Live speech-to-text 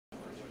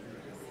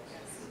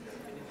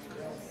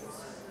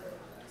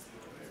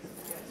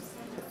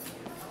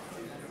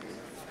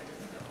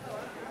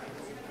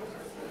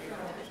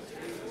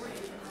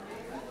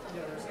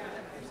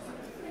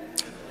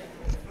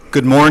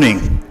Good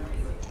morning,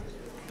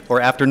 or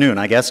afternoon,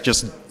 I guess,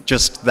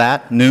 just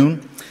that,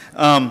 noon.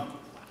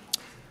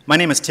 My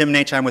name is Tim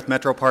Naich. I'm with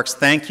Metro Parks.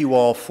 Thank you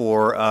all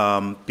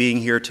for being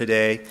here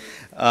today.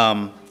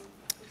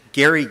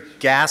 Gary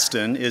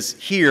Gaston is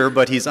here,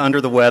 but he's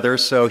under the weather,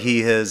 so he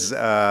has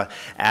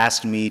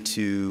asked me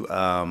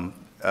to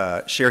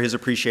share his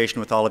appreciation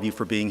with all of you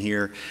for being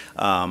here.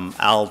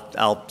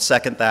 I'll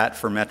second that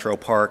for Metro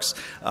Parks.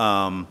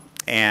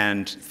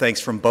 And thanks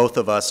from both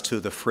of us to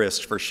the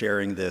Frist for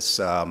sharing this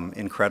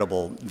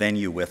incredible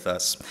venue with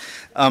us.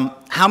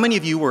 How many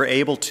of you were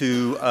able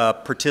to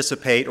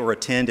participate or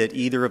attend at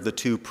either of the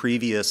two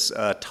previous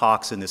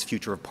talks in this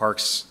Future of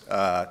Parks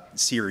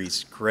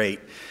series? Great.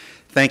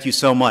 Thank you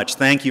so much.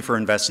 Thank you for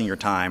investing your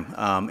time.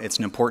 It's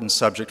an important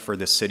subject for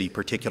this city,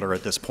 particularly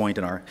at this point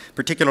in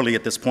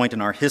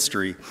our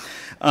history.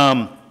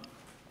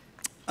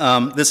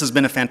 This has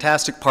been a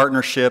fantastic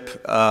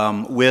partnership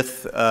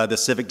with the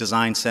Civic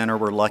Design Center.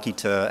 We're lucky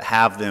to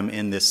have them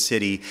in this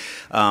city.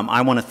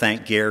 I want to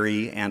thank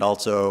Gary and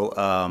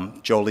also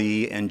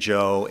Jolie and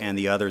Joe and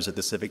the others at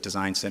the Civic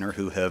Design Center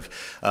who have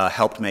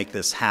helped make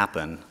this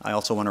happen. I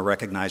also want to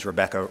recognize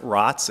Rebecca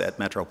Rotz at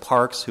Metro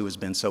Parks, who has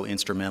been so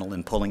instrumental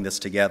in pulling this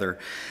together,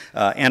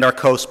 and our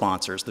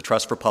co-sponsors, the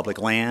Trust for Public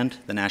Land,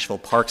 the Nashville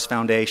Parks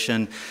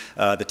Foundation,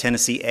 the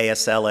Tennessee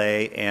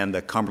ASLA, and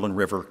the Cumberland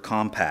River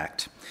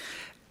Compact.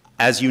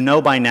 As you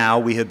know by now,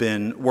 we have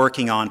been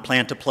working on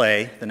Plan to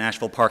Play, the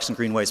Nashville Parks and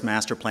Greenways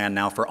Master Plan,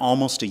 now for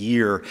almost a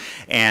year,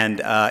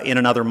 and in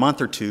another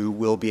month or two,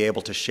 we'll be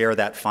able to share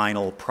that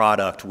final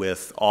product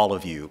with all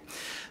of you.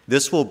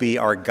 This will be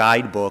our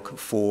guidebook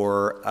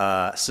for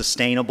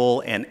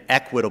sustainable and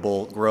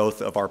equitable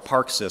growth of our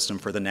park system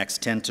for the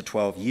next 10 to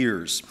 12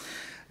 years.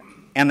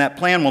 And that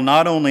plan will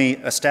not only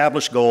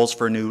establish goals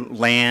for new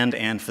land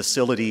and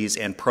facilities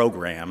and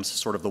programs,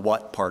 sort of the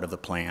what part of the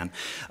plan,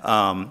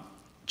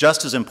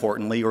 just as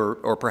importantly,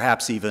 or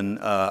perhaps even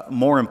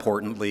more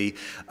importantly,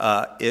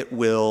 it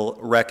will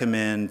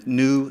recommend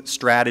new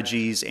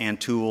strategies and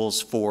tools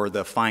for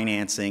the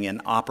financing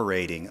and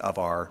operating of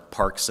our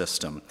park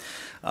system.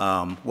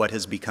 What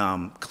has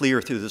become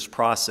clear through this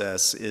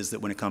process is that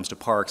when it comes to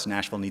parks,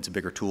 Nashville needs a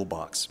bigger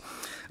toolbox.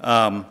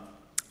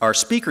 Our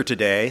speaker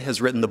today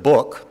has written the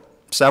book,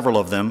 several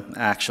of them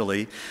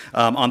actually,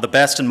 on the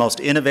best and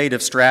most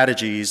innovative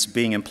strategies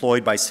being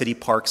employed by city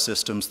park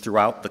systems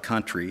throughout the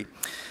country.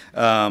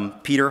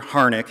 Peter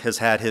Harnik has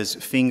had his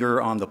finger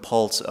on the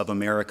pulse of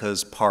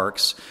America's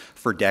parks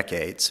for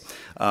decades,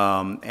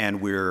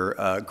 and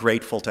we're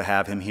grateful to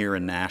have him here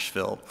in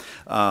Nashville.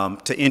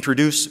 To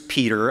introduce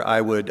Peter,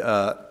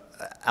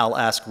 I'll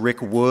ask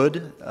Rick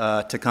Wood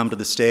to come to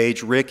the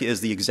stage. Rick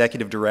is the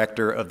executive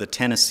director of the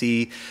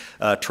Tennessee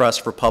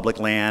Trust for Public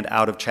Land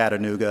out of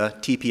Chattanooga.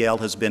 TPL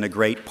has been a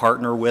great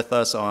partner with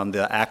us on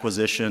the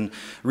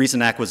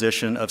recent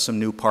acquisition of some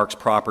new parks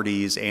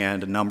properties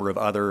and a number of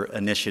other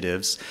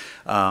initiatives.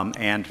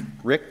 And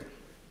Rick,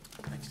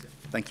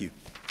 thank you.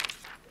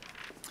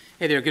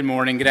 Hey there, good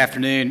morning, good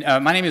afternoon.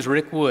 My name is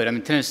Rick Wood. I'm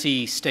the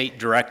Tennessee State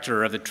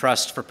Director of the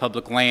Trust for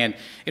Public Land,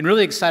 and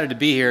really excited to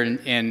be here,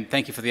 and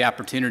thank you for the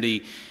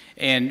opportunity.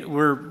 And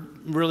we're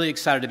really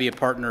excited to be a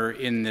partner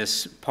in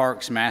this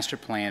Parks Master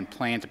Plan,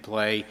 Plan to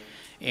Play,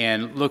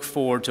 and look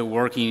forward to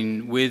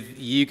working with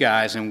you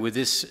guys and with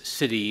this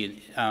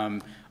city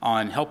on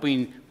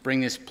helping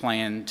bring this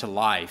plan to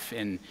life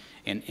and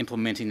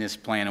implementing this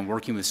plan and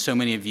working with so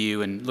many of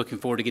you and looking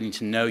forward to getting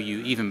to know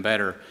you even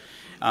better.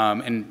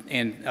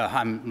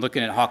 I'm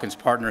looking at Hawkins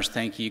Partners.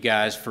 Thank you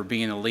guys for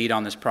being the lead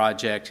on this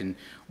project and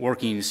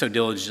working so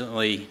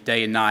diligently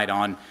day and night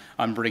on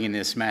bringing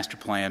this master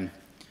plan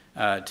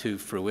to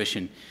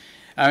fruition.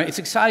 It's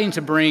exciting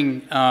to bring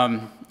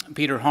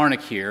Peter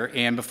Harnik here.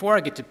 And before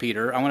I get to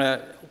Peter, I want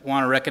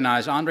to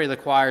recognize Andre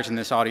LeQuires in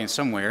this audience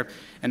somewhere.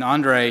 And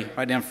Andre,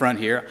 right down front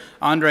here,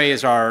 Andre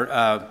is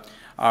our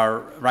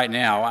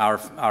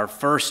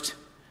first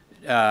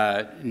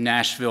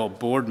Nashville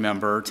board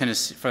member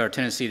for our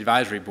Tennessee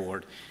Advisory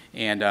Board.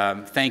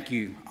 And thank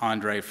you,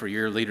 Andre, for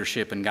your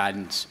leadership and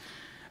guidance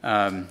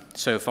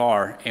so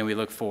far, and we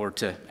look forward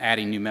to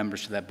adding new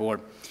members to that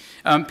board.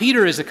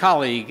 Peter is a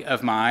colleague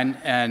of mine,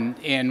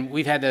 and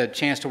we've had the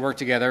chance to work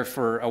together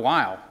for a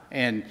while.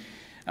 And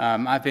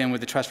I've been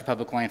with the Trust for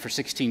Public Land for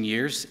 16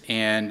 years,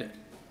 and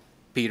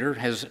Peter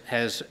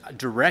has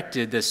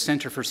directed the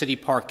Center for City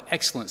Park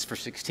Excellence for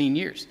 16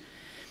 years.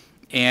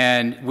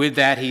 And with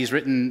that, he's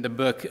written the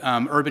book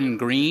Urban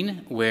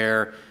Green,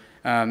 where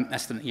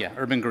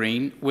Urban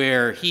Green,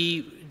 where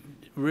he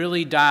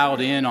really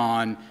dialed in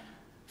on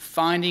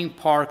finding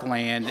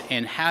parkland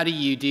and how do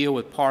you deal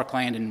with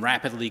parkland in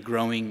rapidly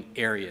growing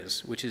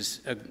areas, which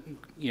is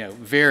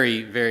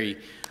very, very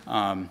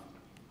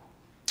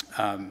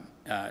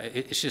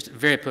it's just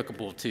very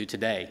applicable to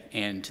today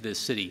and to this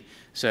city.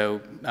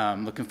 So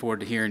looking forward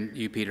to hearing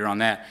you, Peter, on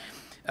that.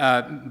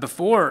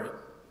 Before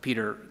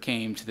Peter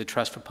came to the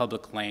Trust for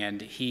Public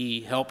Land,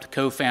 he helped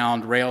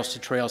co-found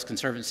Rails-to-Trails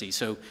Conservancy.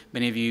 So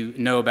many of you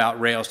know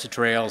about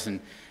Rails-to-Trails, and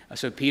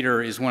so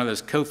Peter is one of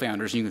those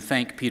co-founders, and you can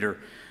thank Peter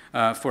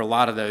for a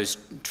lot of those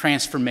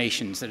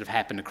transformations that have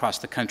happened across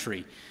the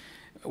country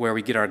where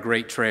we get our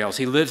great trails.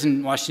 He lives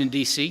in Washington,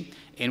 D.C.,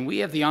 and we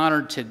have the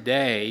honor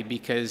today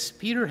because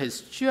Peter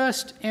has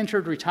just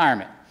entered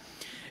retirement.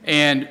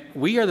 And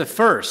we are the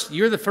first,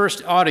 you're the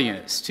first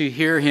audience to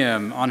hear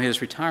him on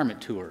his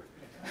retirement tour.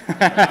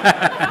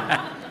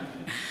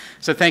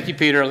 So thank you,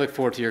 Peter. I look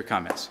forward to your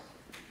comments.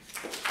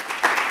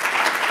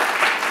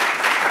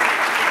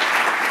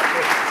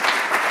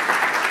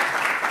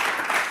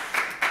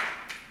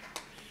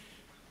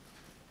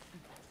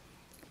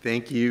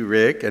 Thank you,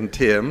 Rick and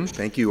Tim.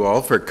 Thank you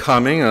all for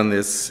coming on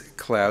this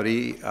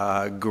cloudy,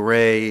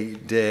 gray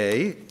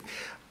day.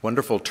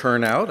 Wonderful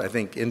turnout, I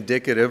think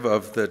indicative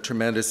of the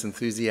tremendous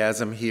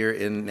enthusiasm here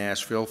in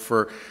Nashville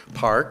for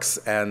parks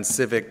and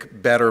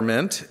civic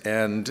betterment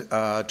and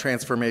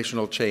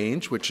transformational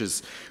change, which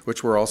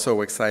we're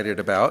also excited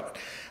about.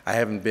 I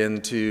haven't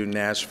been to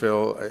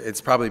Nashville.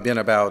 It's probably been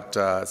about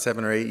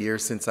 7 or 8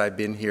 years since I've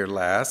been here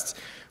last,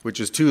 which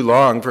is too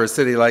long for a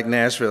city like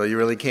Nashville. You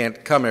really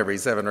can't come every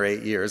 7 or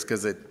 8 years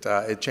because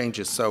it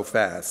changes so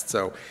fast.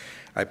 So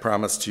I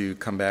promise to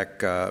come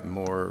back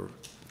more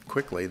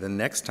quickly the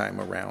next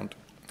time around.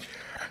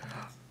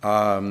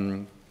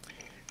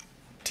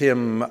 Tim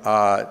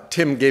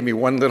gave me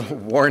one little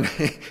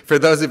warning. For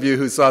those of you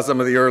who saw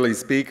some of the early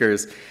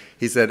speakers,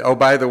 he said, oh,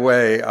 by the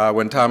way,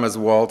 when Thomas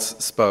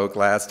Waltz spoke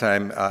last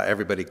time,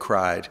 everybody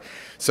cried.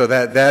 So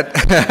that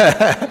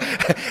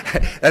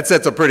that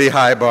sets a pretty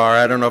high bar.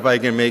 I don't know if I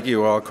can make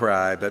you all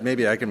cry, but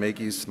maybe I can make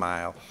you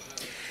smile.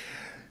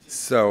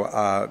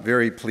 So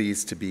very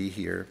pleased to be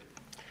here.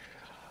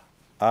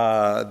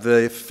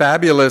 The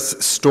fabulous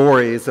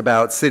stories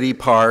about city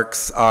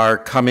parks are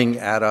coming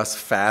at us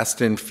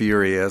fast and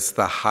furious.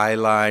 The High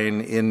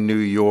Line in New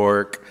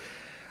York,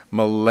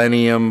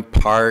 Millennium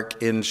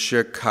Park in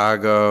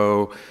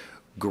Chicago,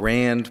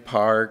 Grand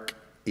Park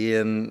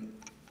in...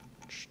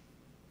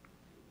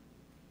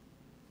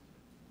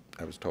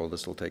 I was told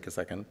this will take a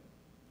second.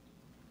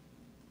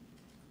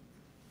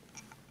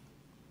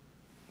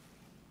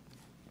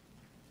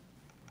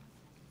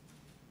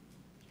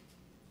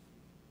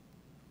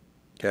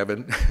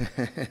 Kevin?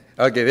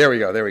 Okay, there we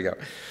go.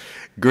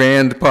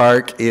 Grand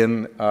Park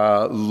in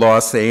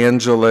Los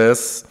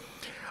Angeles,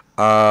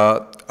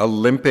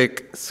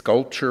 Olympic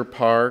Sculpture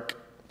Park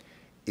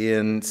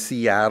in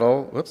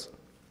Seattle. Whoops,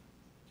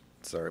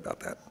 sorry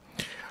about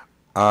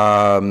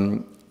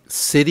that.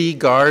 City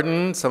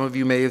Garden, some of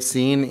you may have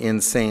seen in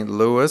St.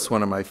 Louis,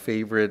 one of my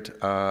favorite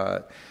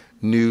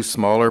new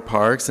smaller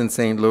parks in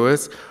St.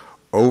 Louis.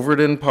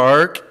 Overton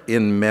Park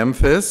in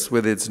Memphis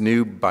with its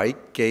new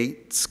bike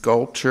gate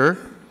sculpture.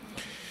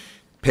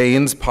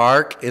 Paynes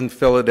Park in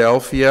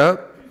Philadelphia,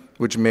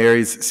 which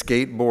marries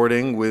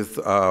skateboarding with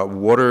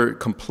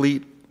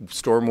complete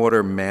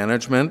stormwater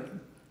management.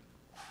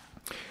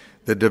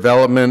 The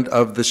development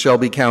of the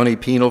Shelby County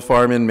Penal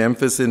Farm in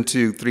Memphis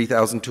into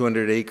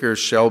 3,200-acre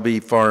Shelby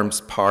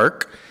Farms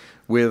Park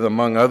with,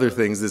 among other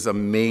things, this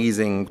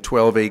amazing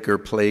 12-acre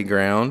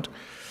playground.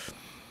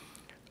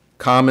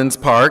 Commons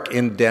Park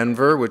in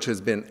Denver, which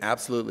has been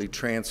absolutely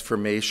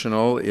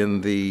transformational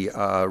in the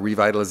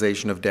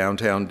revitalization of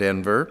downtown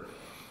Denver.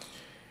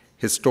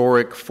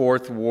 Historic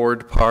Fourth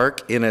Ward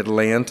Park in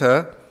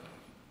Atlanta.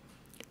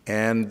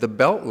 And the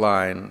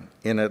Beltline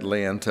in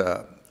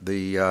Atlanta,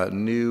 the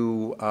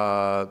new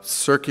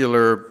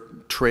circular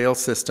trail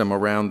system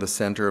around the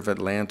center of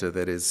Atlanta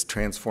that is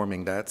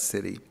transforming that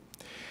city.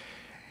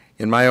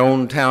 In my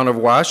own town of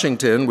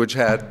Washington, which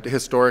had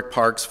historic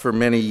parks for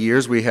many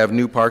years, we have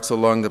new parks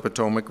along the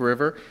Potomac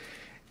River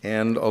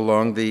and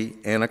along the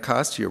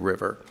Anacostia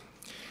River.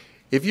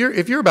 If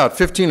you're about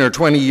 15 or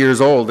 20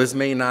 years old, this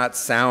may not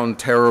sound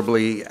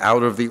terribly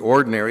out of the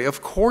ordinary.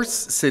 Of course,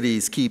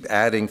 cities keep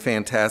adding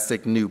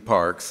fantastic new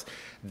parks.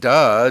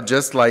 Duh,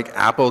 just like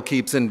Apple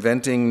keeps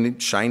inventing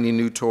shiny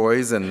new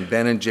toys and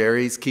Ben &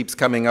 Jerry's keeps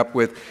coming up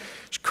with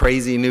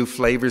crazy new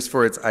flavors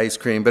for its ice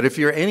cream. But if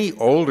you're any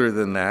older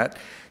than that,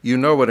 you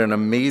know what an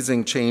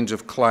amazing change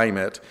of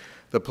climate,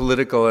 the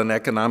political and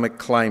economic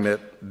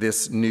climate,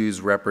 this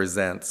news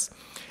represents.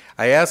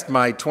 I asked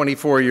my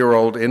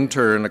 24-year-old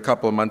intern a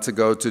couple of months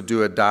ago to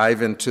do a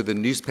dive into the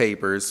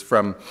newspapers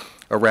from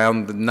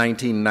around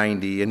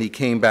 1990, and he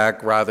came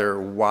back rather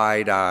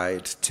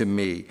wide-eyed to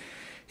me.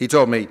 He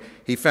told me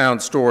he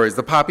found stories.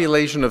 The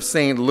population of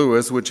St.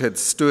 Louis, which had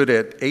stood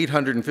at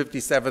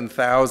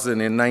 857,000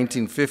 in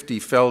 1950,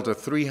 fell to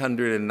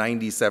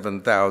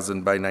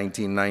 397,000 by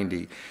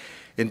 1990.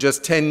 In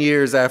just 10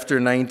 years after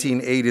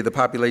 1980, the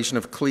population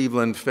of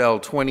Cleveland fell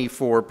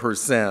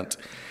 24%.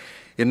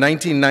 In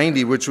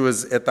 1990, which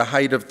was at the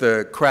height of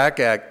the crack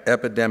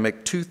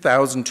epidemic,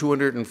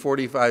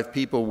 2,245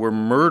 people were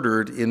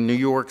murdered in New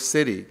York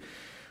City,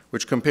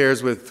 which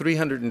compares with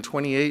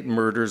 328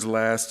 murders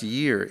last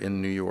year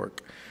in New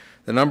York.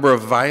 The number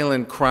of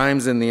violent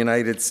crimes in the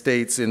United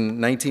States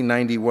in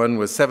 1991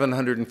 was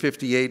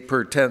 758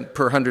 per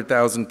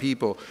 100,000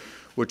 people,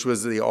 which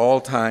was the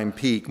all-time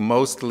peak,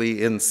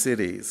 mostly in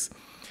cities.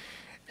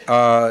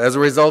 As a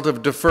result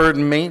of deferred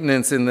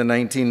maintenance in the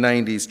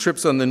 1990s,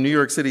 trips on the New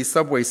York City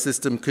subway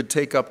system could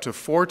take up to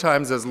 4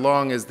 times as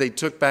long as they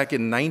took back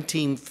in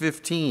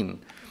 1915,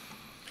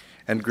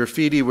 and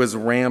graffiti was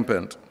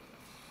rampant.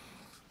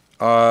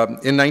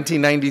 In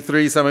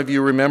 1993, some of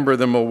you remember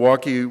the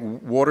Milwaukee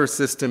water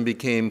system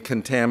became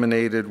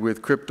contaminated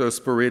with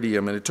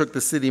cryptosporidium, and it took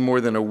the city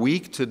more than a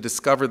week to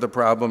discover the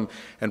problem,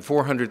 and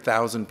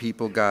 400,000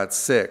 people got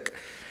sick.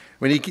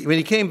 When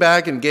he came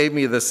back and gave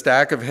me the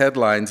stack of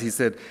headlines, he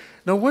said,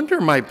 "No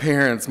wonder my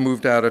parents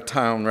moved out of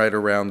town right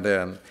around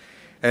then."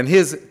 And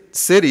his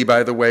city,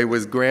 by the way,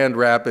 was Grand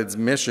Rapids,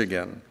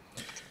 Michigan.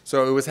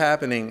 So it was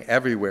happening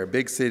everywhere,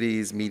 big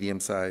cities,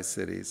 medium-sized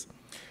cities.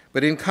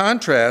 But in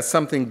contrast,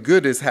 something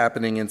good is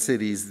happening in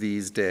cities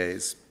these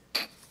days.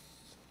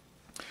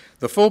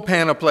 The full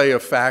panoply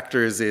of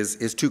factors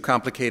is too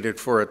complicated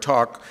for a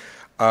talk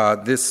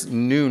this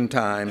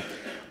noontime,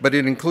 but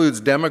it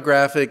includes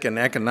demographic and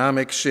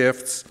economic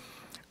shifts,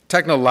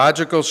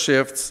 technological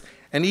shifts,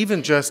 and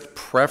even just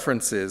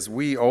preferences.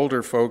 We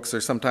older folks are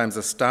sometimes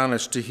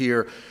astonished to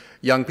hear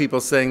young people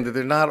saying that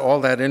they're not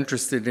all that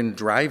interested in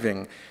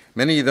driving.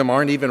 Many of them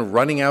aren't even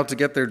running out to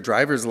get their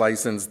driver's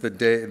license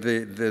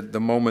the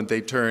moment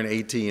they turn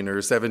 18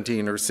 or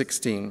 17 or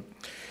 16.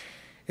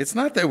 It's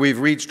not that we've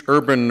reached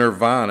urban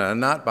nirvana,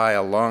 not by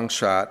a long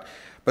shot,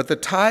 but the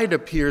tide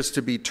appears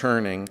to be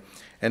turning,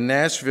 and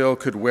Nashville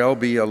could well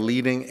be a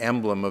leading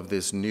emblem of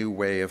this new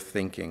way of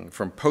thinking,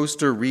 from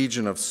poster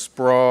region of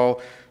sprawl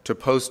to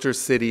poster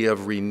city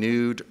of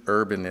renewed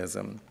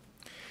urbanism.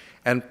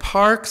 And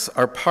parks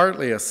are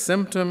partly a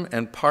symptom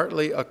and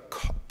partly a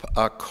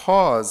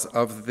cause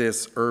of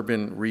this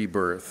urban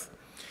rebirth.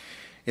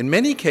 In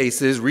many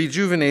cases,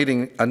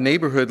 rejuvenating a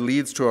neighborhood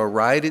leads to a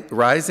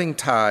rising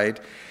tide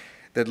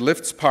that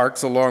lifts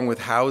parks along with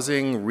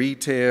housing,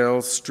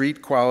 retail,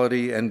 street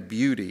quality, and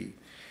beauty.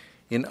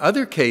 In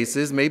other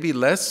cases, maybe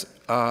less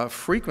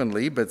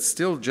frequently, but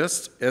still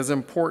just as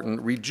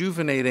important,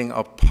 rejuvenating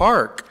a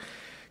park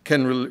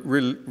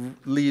can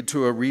lead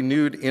to a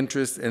renewed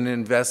interest and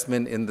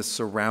investment in the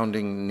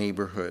surrounding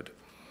neighborhood.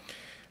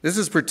 This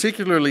is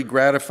particularly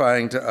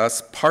gratifying to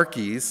us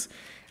parkies,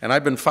 and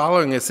I've been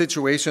following a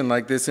situation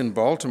like this in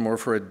Baltimore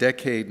for a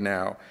decade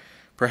now.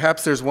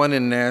 Perhaps there's one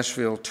in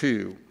Nashville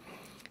too.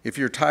 If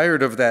you're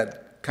tired of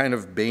that kind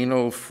of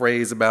banal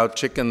phrase about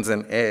chickens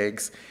and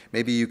eggs,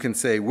 maybe you can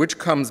say, which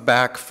comes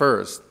back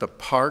first, the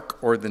park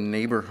or the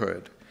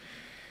neighborhood?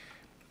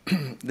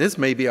 This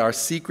may be our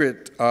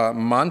secret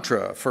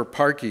mantra for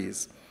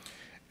parkies.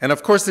 And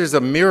of course, there's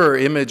a mirror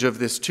image of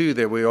this too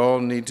that we all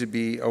need to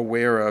be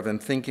aware of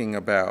and thinking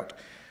about.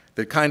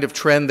 The kind of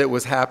trend that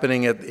was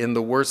happening in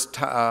the worst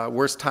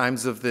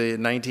times of the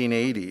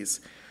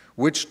 1980s.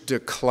 Which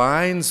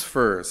declines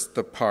first,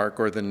 the park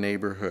or the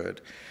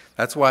neighborhood?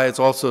 That's why it's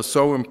also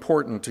so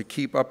important to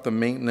keep up the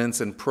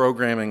maintenance and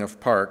programming of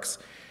parks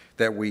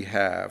that we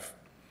have.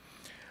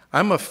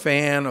 I'm a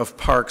fan of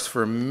parks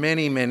for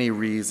many, many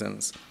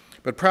reasons,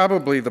 but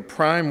probably the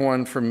prime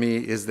one for me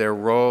is their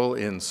role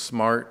in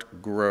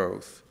smart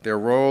growth, their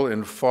role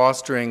in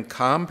fostering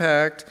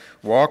compact,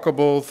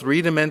 walkable,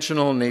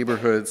 three-dimensional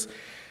neighborhoods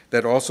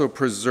that also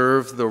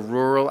preserve the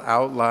rural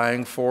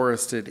outlying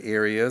forested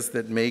areas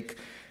that make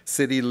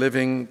city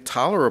living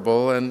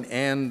tolerable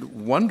and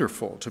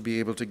wonderful to be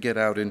able to get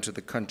out into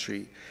the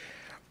country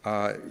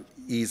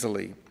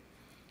easily.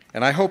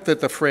 And I hope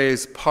that the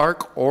phrase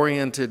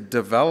park-oriented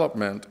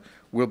development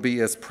will be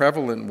as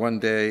prevalent one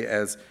day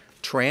as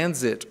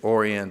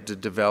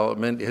transit-oriented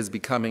development is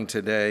becoming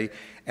today,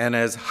 and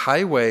as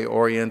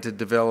highway-oriented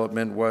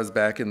development was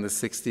back in the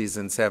 60s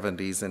and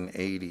 70s and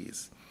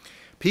 80s.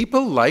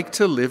 People like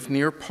to live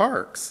near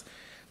parks.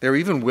 They're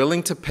even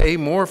willing to pay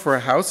more for a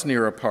house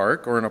near a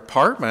park or an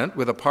apartment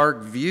with a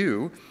park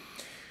view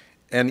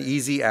and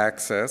easy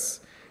access,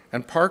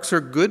 and parks are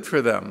good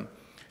for them.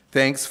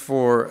 Thanks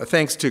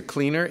to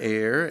cleaner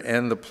air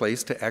and the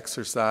place to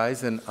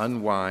exercise and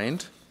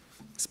unwind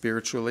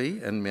spiritually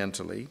and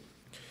mentally.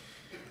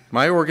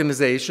 My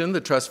organization,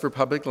 the Trust for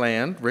Public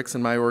Land, Rick's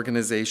and my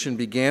organization,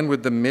 began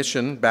with the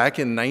mission back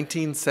in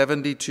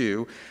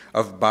 1972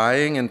 of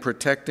buying and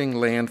protecting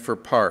land for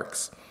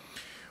parks.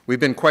 We've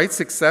been quite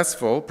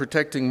successful,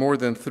 protecting more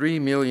than 3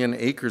 million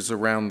acres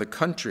around the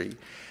country.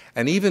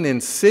 And even in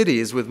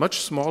cities with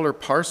much smaller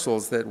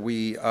parcels that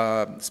we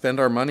spend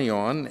our money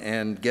on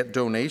and get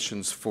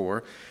donations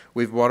for,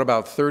 we've bought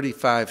about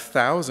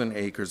 35,000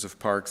 acres of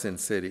parks in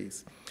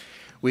cities.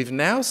 We've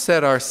now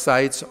set our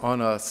sights on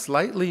a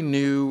slightly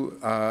new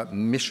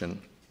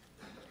mission,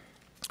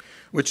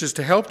 which is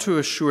to help to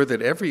assure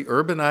that every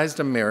urbanized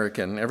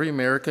American, every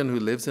American who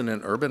lives in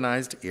an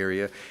urbanized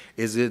area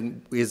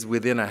is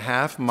within a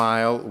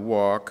half-mile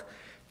walk,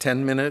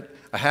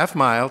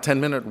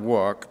 10-minute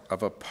walk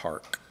of a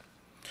park.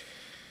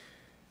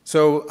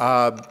 So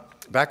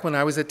back when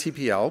I was at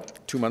TPL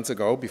 2 months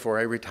ago, before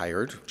I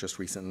retired just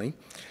recently,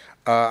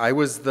 I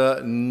was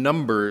the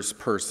numbers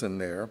person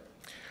there.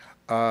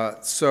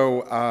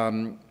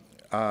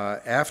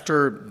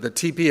 after the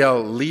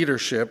TPL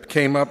leadership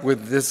came up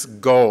with this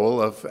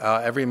goal of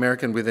every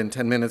American within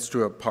 10 minutes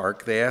to a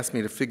park, they asked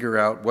me to figure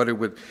out what it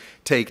would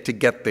take to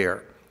get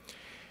there.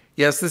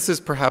 Yes, this is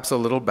perhaps a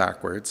little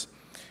backwards,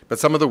 but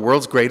some of the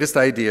world's greatest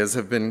ideas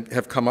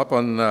have come up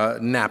on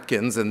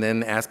napkins and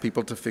then asked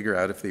people to figure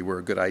out if they were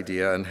a good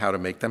idea and how to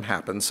make them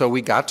happen. So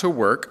we got to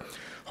work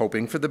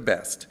hoping for the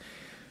best.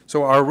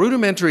 So our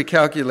rudimentary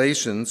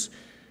calculations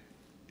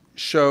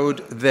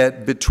showed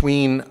that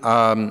between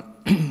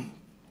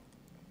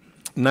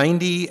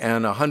 90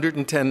 and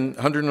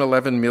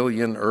 111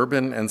 million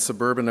urban and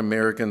suburban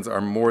Americans are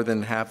more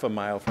than half a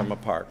mile from a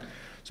park.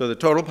 So the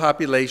total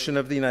population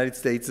of the United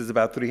States is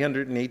about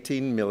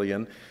 318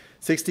 million,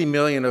 60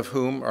 million of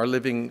whom are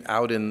living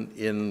out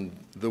in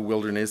the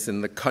wilderness,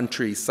 in the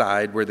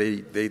countryside, where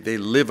they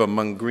live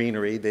among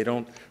greenery. They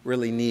don't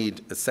really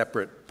need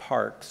separate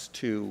parks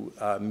to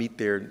meet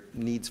their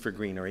needs for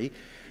greenery.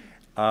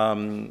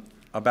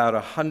 About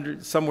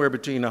 100, somewhere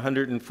between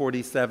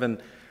 147,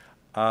 in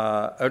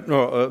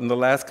the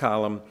last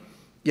column,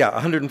 yeah,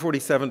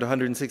 147 to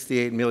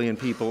 168 million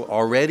people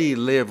already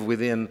live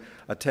within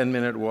a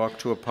 10-minute walk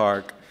to a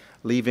park,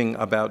 leaving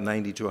about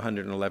 90 to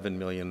 111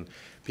 million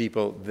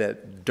people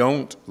that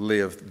don't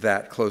live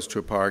that close to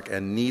a park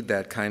and need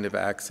that kind of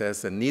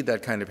access and need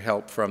that kind of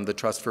help from the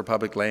Trust for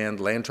Public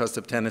Land, Land Trust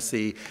of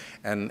Tennessee,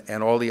 and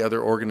all the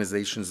other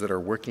organizations that are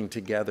working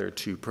together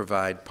to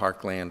provide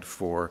parkland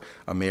for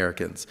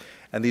Americans.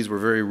 And these were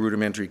very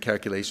rudimentary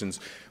calculations.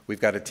 We've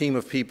got a team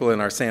of people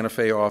in our Santa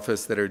Fe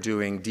office that are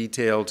doing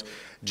detailed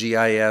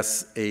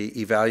GIS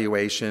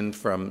evaluation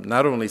from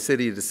not only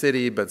city to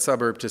city, but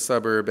suburb to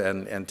suburb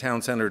and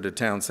town center to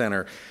town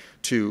center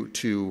to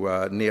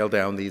nail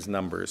down these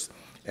numbers.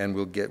 And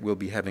we'll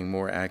be having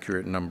more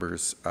accurate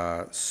numbers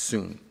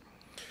soon.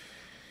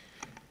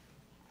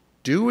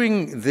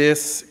 Doing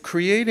this,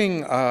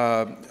 creating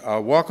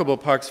walkable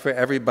parks for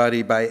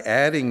everybody by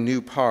adding new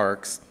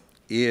parks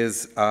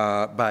is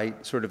by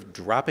sort of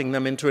dropping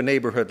them into a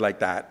neighborhood like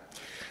that,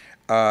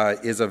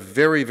 is a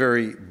very,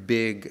 very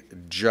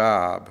big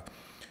job.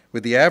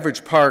 With the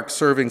average park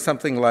serving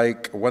something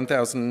like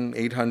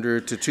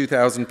 1,800 to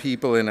 2,000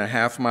 people in a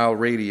half-mile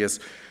radius,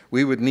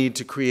 we would need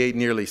to create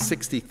nearly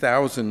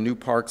 60,000 new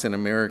parks in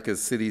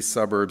America's cities,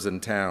 suburbs,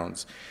 and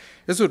towns.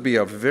 This would be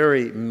a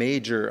very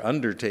major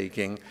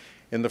undertaking.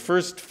 In the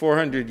first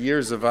 400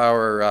 years of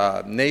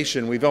our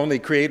nation, we've only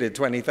created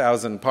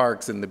 20,000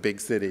 parks in the big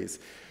cities.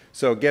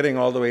 So getting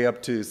all the way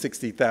up to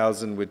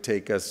 60,000 would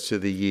take us to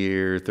the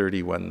year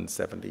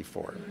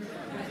 3174.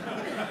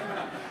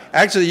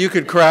 Actually, you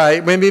could cry.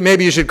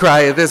 Maybe you should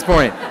cry at this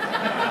point.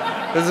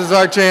 This is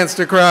our chance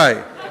to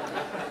cry.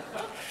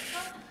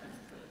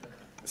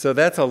 So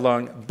that's a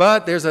long,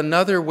 but there's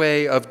another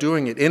way of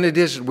doing it. In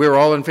addition, we're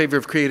all in favor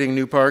of creating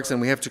new parks,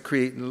 and we have to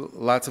create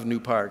lots of new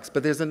parks.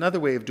 But there's another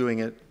way of doing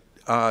it,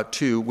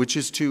 too, which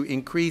is to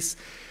increase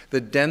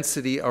the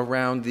density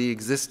around the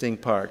existing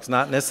parks,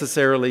 not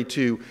necessarily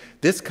to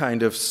this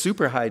kind of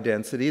super high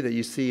density that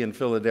you see in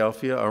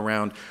Philadelphia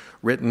around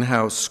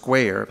Rittenhouse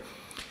Square,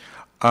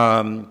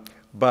 or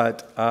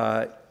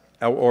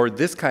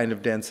this kind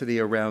of density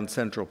around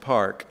Central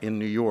Park in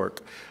New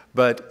York,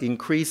 but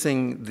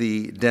increasing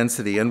the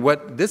density. And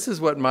this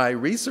is what my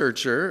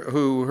researcher,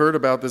 who heard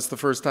about this the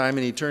first time,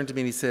 and he turned to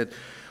me and he said,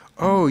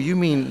 "Oh, you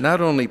mean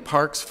not only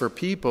parks for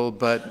people,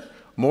 but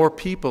more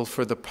people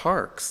for the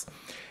parks."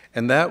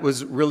 And that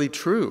was really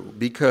true,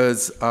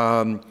 because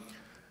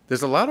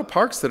there's a lot of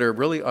parks that are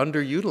really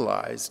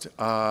underutilized,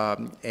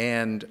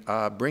 and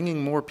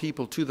bringing more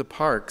people to the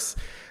parks,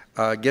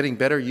 getting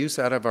better use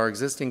out of our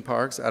existing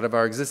parks, out of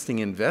our existing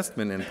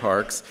investment in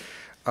parks,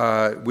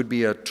 would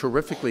be a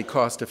terrifically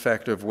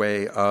cost-effective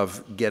way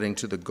of getting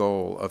to the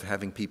goal of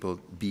having people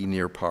be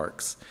near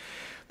parks.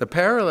 The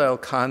parallel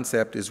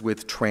concept is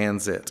with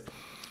transit.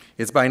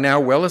 It's by now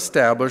well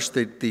established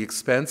that the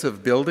expense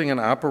of building and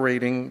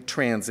operating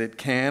transit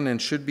can and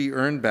should be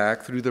earned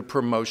back through the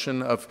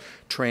promotion of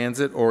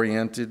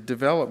transit-oriented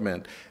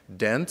development.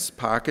 Dense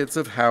pockets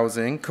of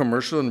housing,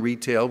 commercial and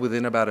retail,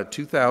 within about a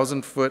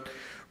 2,000-foot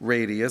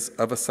radius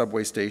of a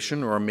subway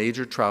station or a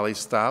major trolley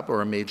stop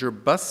or a major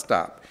bus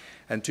stop.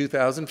 And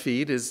 2,000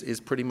 feet is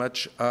pretty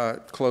much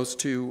close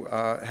to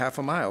half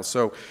a mile.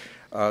 So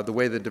the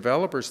way the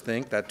developers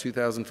think, that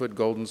 2,000-foot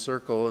golden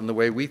circle, and the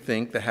way we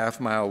think, the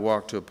half-mile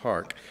walk to a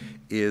park,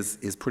 is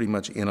pretty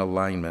much in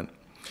alignment.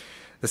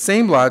 The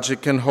same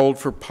logic can hold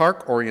for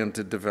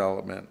park-oriented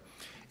development.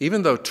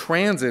 Even though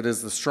transit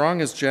is the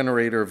strongest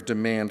generator of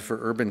demand for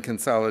urban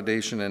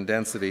consolidation and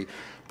density,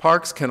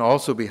 parks can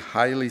also be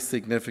highly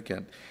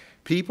significant.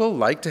 People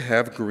like to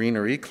have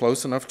greenery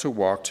close enough to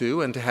walk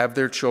to and to have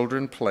their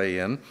children play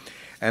in,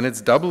 and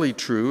it's doubly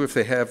true if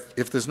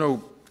there's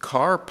no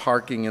car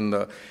parking in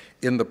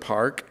the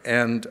park,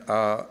 and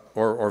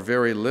or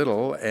very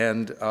little,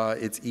 and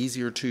it's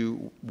easier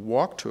to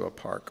walk to a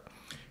park.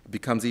 It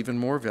becomes even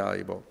more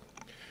valuable.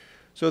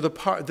 So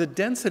the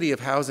density of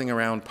housing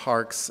around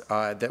parks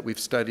that we've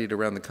studied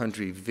around the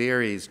country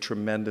varies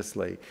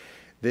tremendously.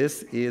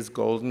 This is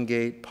Golden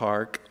Gate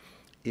Park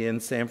in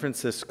San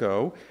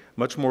Francisco.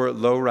 much more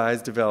low-rise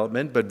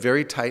development, but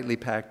very tightly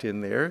packed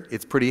in there.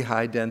 It's pretty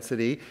high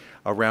density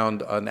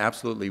around an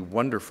absolutely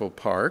wonderful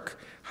park,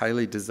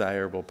 highly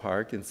desirable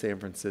park in San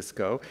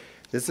Francisco.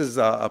 This is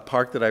a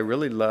park that I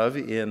really love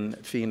in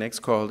Phoenix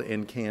called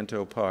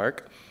Encanto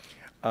Park.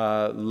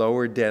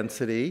 Lower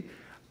density,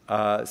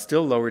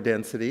 still lower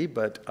density,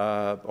 but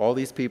all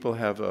these people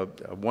have a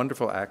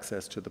wonderful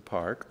access to the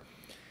park.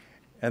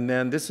 And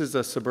then this is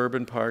a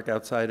suburban park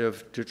outside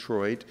of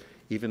Detroit,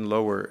 even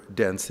lower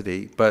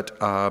density. But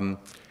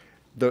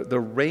the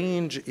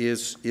range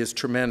is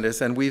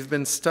tremendous, and we've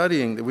been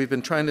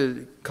trying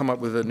to come up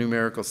with a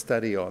numerical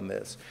study on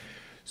this.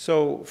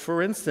 So,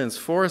 for instance,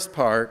 Forest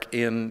Park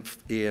in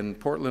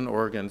Portland,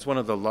 Oregon, is one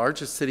of the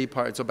largest city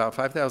parks, about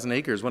 5,000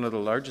 acres, one of the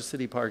largest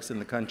city parks in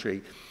the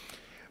country.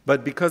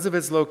 But because of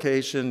its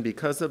location,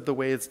 because of the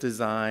way it's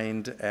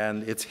designed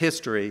and its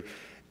history,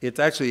 it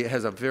actually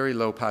has a very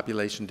low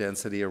population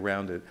density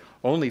around it.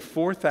 Only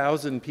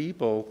 4,000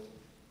 people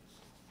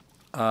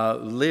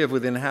live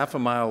within half a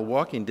mile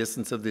walking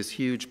distance of this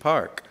huge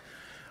park,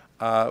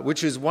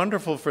 which is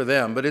wonderful for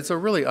them, but it's a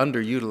really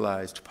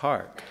underutilized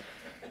park.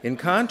 In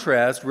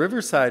contrast,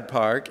 Riverside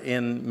Park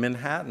in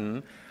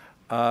Manhattan,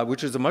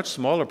 which is a much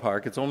smaller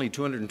park, it's only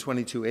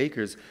 222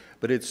 acres,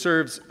 but it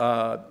serves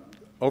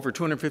over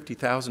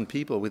 250,000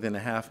 people within a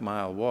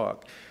half-mile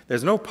walk.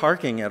 There's no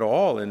parking at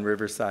all in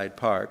Riverside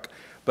Park,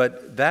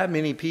 but that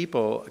many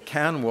people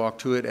can walk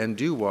to it and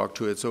do walk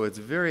to it, so it's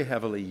very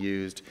heavily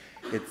used.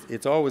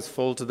 It's always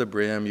full to the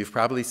brim. You've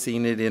probably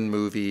seen it in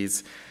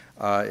movies.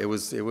 It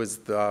was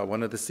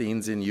one of the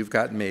scenes in You've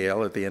Got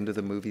Mail at the end of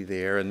the movie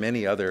there, and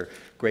many other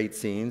great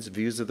scenes,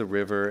 views of the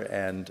river,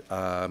 and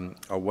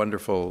a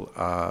wonderful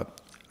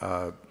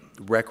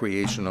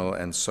recreational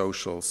and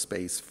social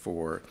space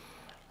for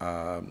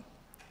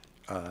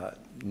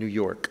New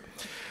York.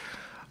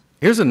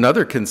 Here's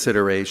another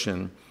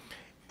consideration.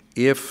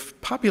 If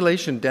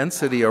population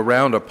density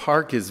around a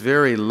park is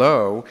very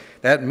low,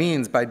 that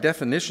means by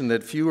definition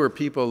that fewer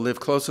people live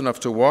close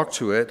enough to walk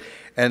to it,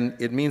 and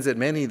it means that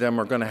many of them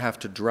are going to have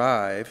to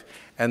drive,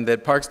 and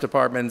that parks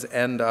departments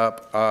end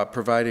up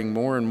providing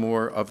more and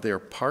more of their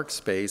park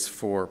space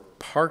for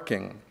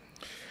parking.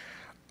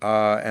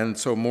 And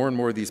so more and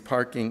more of these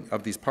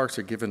parks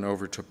are given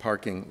over to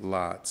parking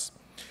lots.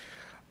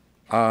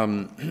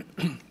 I'm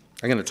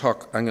going to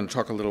talk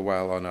a little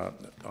while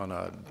on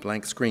a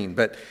blank screen,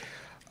 but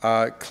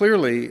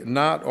clearly,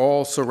 not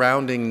all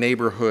surrounding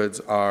neighborhoods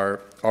are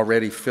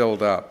already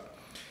filled up.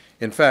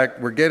 In fact,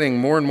 we're getting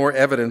more and more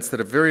evidence that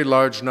a very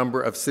large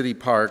number of city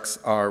parks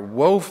are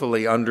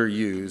woefully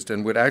underused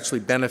and would actually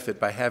benefit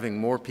by having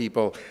more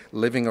people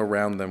living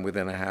around them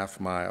within a half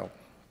mile.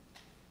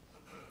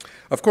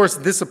 Of course,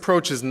 this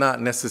approach is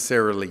not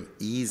necessarily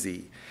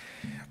easy.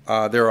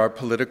 There are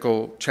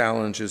political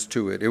challenges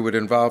to it. It would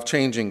involve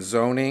changing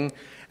zoning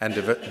and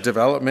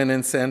development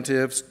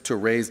incentives to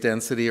raise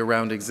density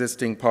around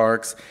existing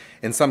parks.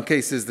 In some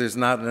cases, there's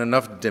not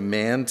enough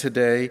demand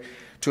today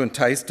to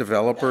entice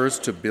developers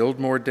to build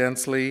more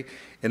densely.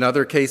 In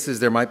other cases,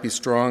 there might be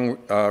strong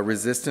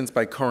resistance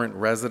by current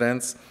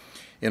residents.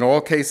 In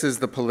all cases,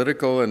 the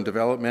political and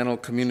developmental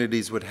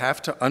communities would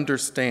have to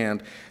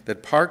understand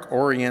that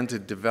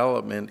park-oriented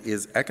development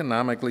is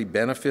economically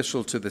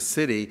beneficial to the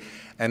city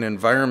and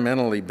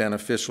environmentally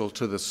beneficial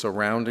to the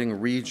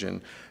surrounding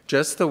region,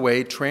 just the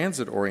way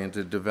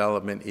transit-oriented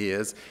development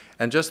is,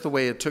 and just the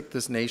way it took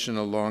this nation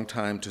a long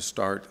time to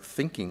start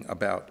thinking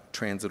about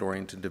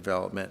transit-oriented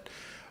development.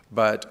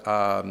 But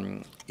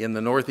in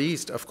the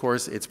Northeast, of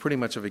course, it's pretty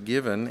much of a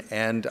given,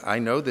 and I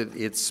know that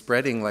it's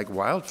spreading like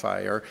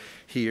wildfire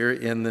here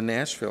in the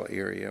Nashville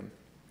area.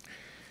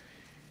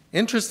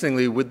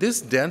 Interestingly, would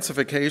this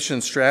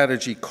densification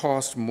strategy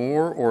cost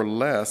more or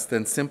less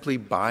than simply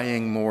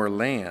buying more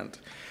land?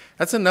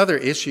 That's another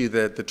issue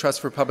that the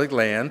Trust for Public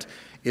Land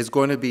is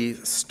going to be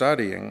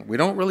studying. We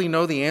don't really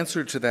know the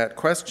answer to that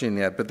question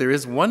yet, but there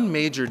is one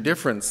major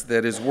difference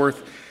that is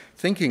worth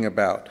thinking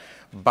about.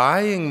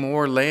 Buying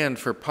more land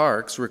for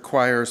parks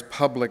requires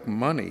public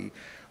money,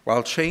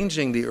 while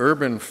changing the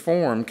urban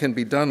form can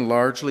be done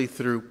largely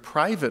through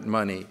private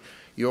money.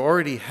 You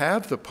already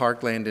have the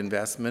parkland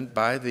investment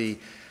by the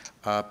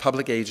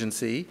public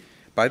agency,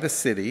 by the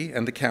city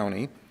and the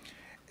county,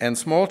 and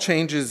small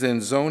changes in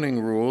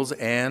zoning rules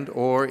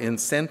and/or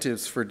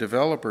incentives for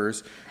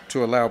developers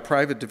to allow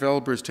private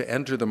developers to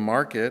enter the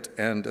market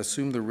and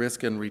assume the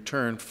risk and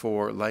return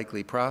for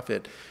likely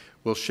profit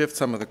will shift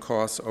some of the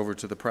costs over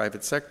to the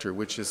private sector,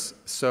 which is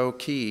so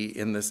key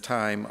in this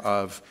time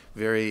of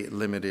very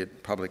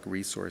limited public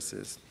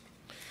resources.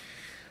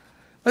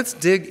 Let's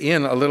dig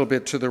in a little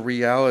bit to the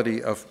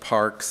reality of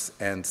parks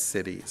and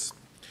cities.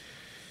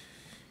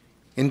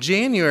 In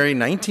January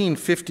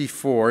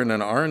 1954, in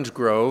an orange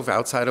grove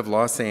outside of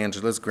Los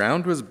Angeles,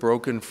 ground was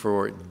broken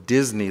for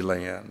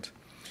Disneyland.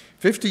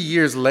 50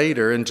 years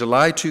later, in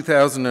July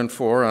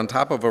 2004, on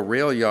top of a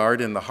rail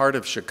yard in the heart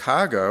of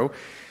Chicago,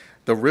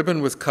 the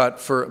ribbon was cut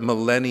for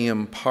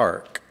Millennium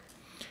Park.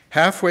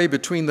 Halfway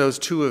between those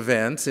two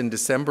events, in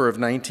December of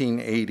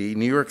 1980, in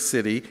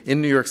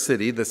New York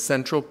City, the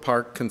Central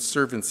Park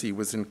Conservancy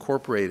was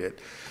incorporated.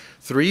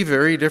 Three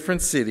very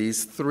different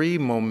cities, three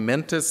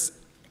momentous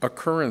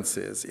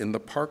occurrences in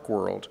the park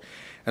world.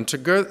 And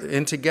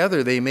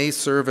together they may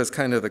serve as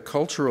kind of the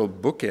cultural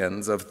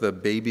bookends of the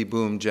baby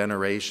boom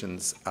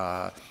generation's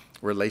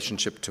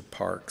relationship to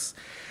parks.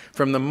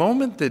 From the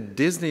moment that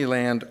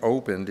Disneyland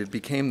opened, it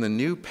became the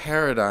new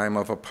paradigm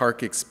of a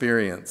park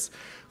experience.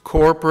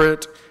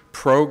 Corporate,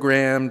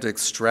 programmed,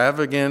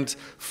 extravagant,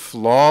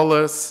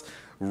 flawless,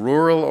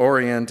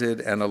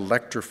 rural-oriented, and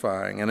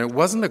electrifying. And it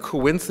wasn't a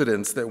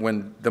coincidence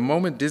that the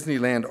moment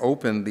Disneyland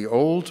opened, the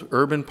old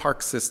urban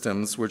park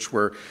systems, which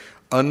were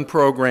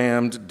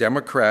unprogrammed,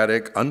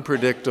 democratic,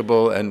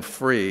 unpredictable, and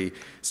free,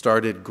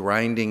 started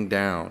grinding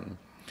down.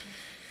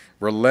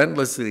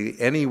 Relentlessly,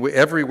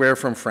 everywhere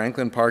from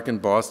Franklin Park in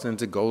Boston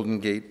to Golden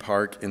Gate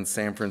Park in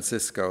San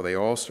Francisco, they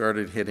all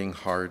started hitting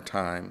hard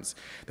times.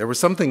 There was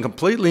something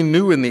completely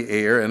new in the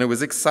air, and it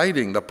was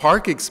exciting. The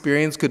park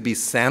experience could be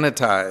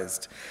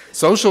sanitized.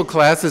 Social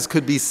classes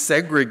could be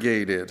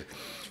segregated.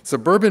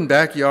 Suburban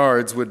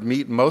backyards would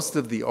meet most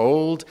of the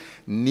old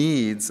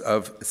needs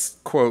of,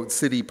 quote,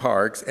 city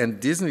parks, and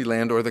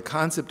Disneyland, or the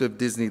concept of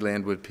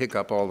Disneyland, would pick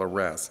up all the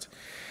rest.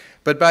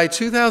 But by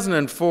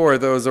 2004,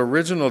 those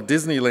original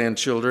Disneyland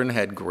children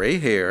had gray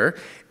hair,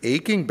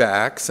 aching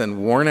backs, and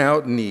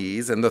worn-out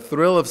knees, and the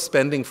thrill of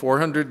spending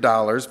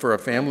 $400 for a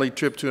family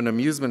trip to an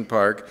amusement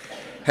park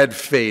had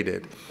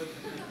faded.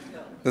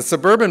 The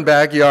suburban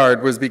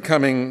backyard was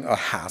becoming a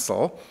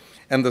hassle,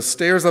 and the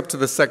stairs up to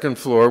the second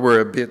floor were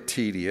a bit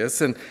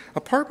tedious, and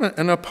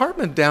an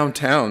apartment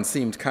downtown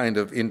seemed kind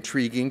of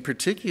intriguing,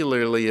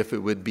 particularly if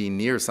it would be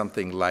near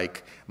something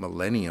like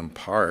Millennium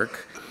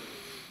Park.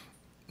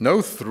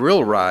 No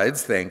thrill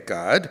rides, thank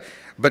God,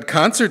 but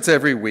concerts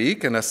every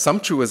week and a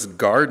sumptuous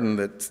garden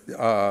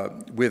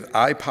that, with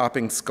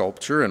eye-popping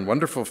sculpture and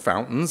wonderful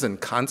fountains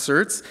and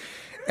concerts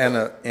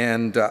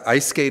and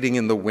ice skating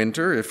in the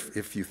winter,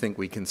 if you think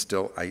we can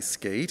still ice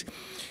skate,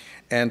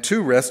 and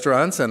 2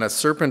 restaurants and a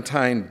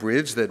serpentine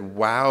bridge that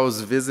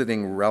wows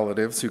visiting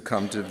relatives who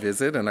come to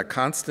visit, and a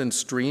constant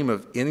stream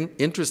of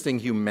interesting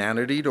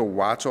humanity to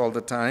watch all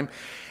the time,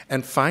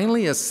 and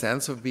finally a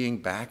sense of being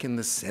back in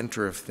the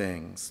center of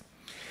things.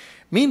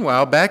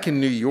 Meanwhile, back in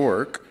New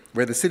York,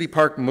 where the city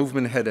park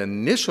movement had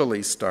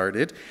initially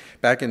started,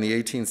 back in the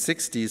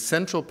 1860s,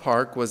 Central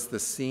Park was the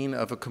scene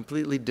of a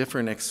completely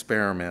different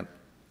experiment,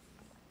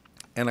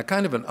 and a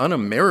kind of an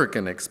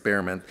un-American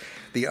experiment,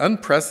 the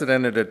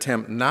unprecedented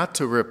attempt not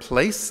to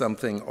replace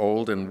something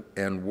old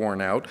and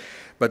worn out,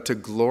 but to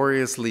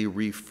gloriously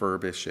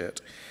refurbish it.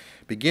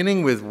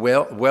 Beginning with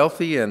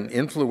wealthy and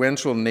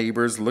influential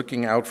neighbors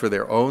looking out for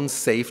their own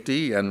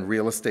safety and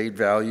real estate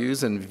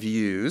values and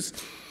views,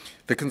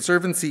 the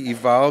Conservancy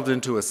evolved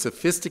into a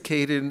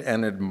sophisticated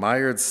and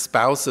admired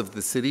spouse of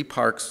the City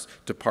Parks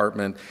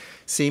Department,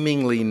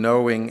 seemingly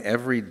knowing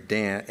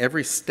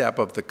every step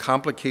of the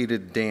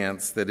complicated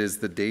dance that is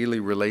the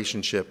daily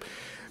relationship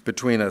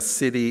between a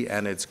city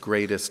and its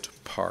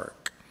greatest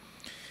park.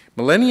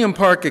 Millennium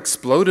Park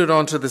exploded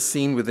onto the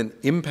scene with an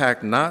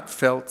impact not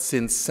felt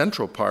since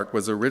Central Park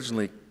was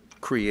originally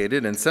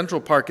created, and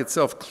Central Park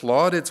itself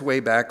clawed its way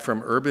back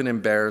from urban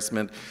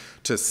embarrassment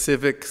to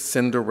civic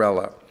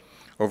Cinderella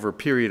over a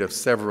period of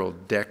several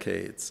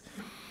decades.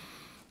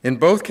 In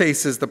both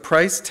cases, the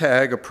price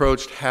tag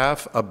approached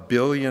 $500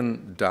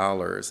 million.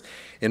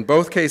 In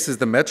both cases,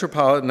 the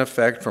metropolitan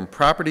effect, from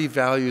property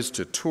values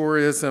to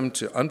tourism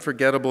to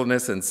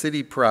unforgettableness and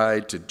city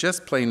pride to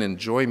just plain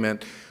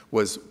enjoyment,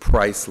 was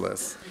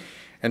priceless.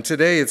 And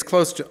today, it's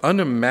close to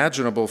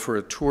unimaginable for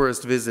a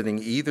tourist visiting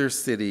either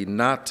city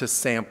not to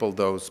sample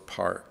those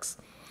parks.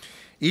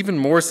 Even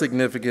more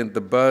significant,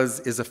 the buzz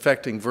is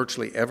affecting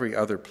virtually every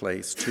other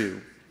place,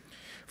 too.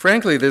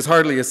 Frankly, there's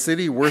hardly a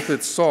city worth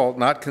its salt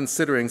not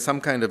considering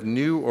some kind of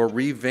new or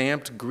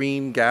revamped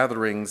green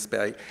gathering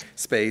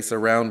space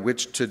around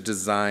which to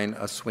design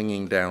a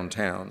swinging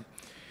downtown.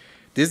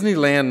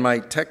 Disneyland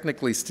might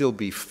technically still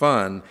be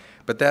fun,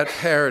 but that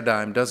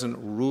paradigm doesn't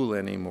rule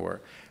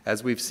anymore,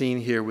 as we've seen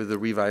here with the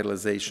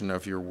revitalization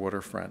of your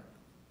waterfront.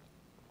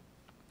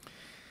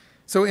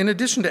 So in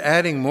addition to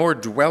adding more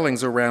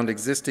dwellings around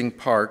existing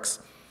parks,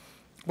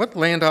 what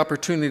land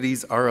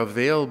opportunities are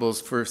available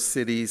for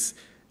cities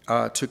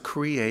to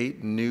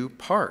create new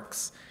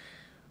parks?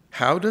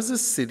 How does a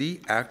city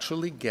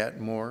actually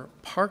get more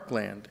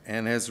parkland?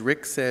 And as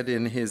Rick said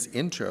in his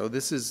intro,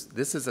 this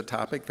is a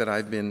topic that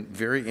I've been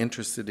very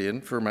interested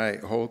in for my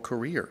whole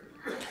career.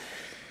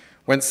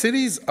 When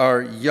cities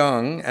are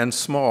young and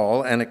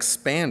small and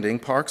expanding,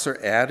 parks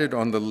are added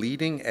on the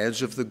leading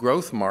edge of the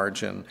growth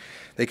margin.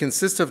 They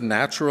consist of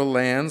natural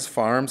lands,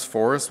 farms,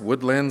 forests,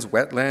 woodlands,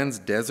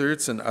 wetlands,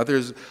 deserts, and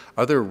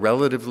other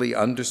relatively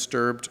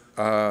undisturbed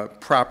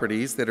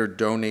properties that are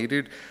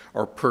donated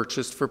or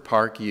purchased for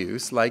park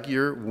use, like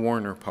your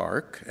Warner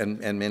Park and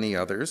many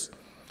others.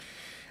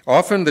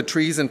 Often the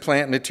trees and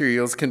plant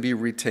materials can be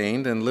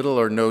retained, and little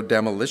or no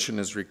demolition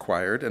is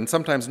required, and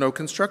sometimes no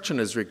construction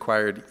is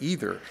required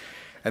either.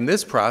 And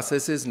this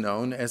process is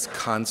known as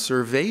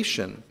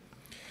conservation.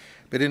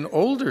 But in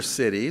older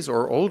cities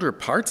or older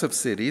parts of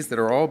cities that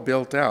are all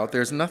built out,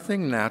 there's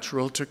nothing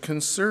natural to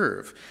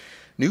conserve.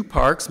 New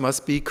parks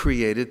must be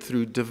created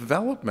through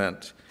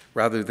development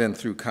rather than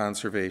through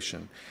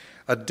conservation.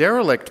 A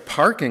derelict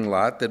parking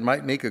lot that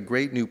might make a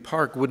great new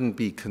park wouldn't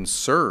be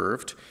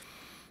conserved.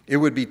 It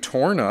would be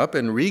torn up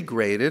and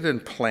regraded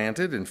and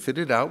planted and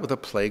fitted out with a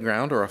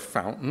playground or a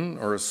fountain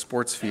or a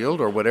sports field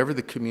or whatever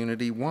the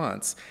community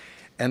wants,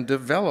 and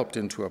developed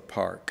into a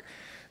park.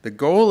 The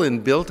goal in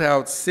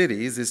built-out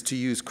cities is to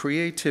use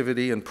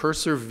creativity and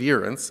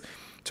perseverance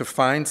to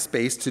find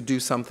space to do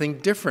something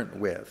different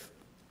with.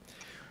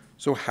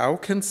 So how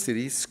can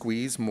cities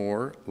squeeze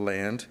more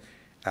land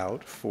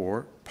out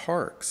for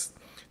parks?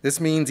 This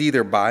means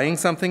either buying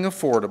something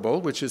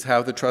affordable, which is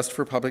how the Trust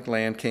for Public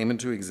Land came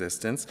into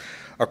existence,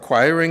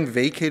 acquiring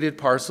vacated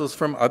parcels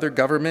from other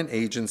government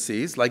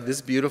agencies, like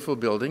this beautiful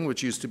building,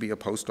 which used to be a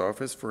post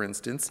office, for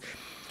instance,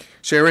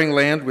 sharing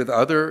land with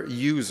other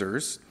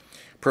users,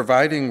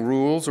 providing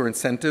rules or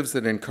incentives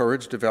that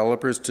encourage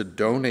developers to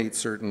donate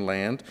certain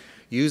land,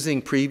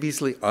 using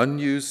previously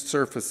unused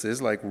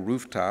surfaces like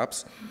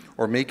rooftops,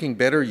 or making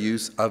better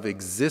use of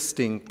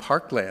existing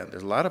parkland.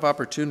 There's a lot of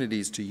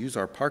opportunities to use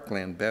our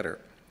parkland better.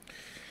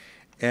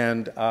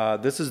 And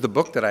this is the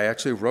book that I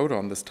actually wrote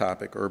on this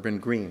topic, Urban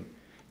Green,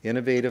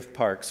 Innovative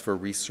Parks for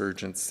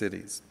Resurgent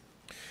Cities.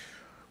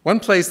 One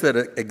place that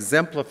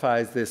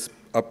exemplifies this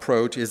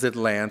approach is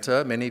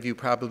Atlanta. Many of you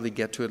probably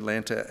get to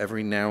Atlanta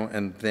every now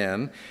and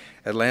then.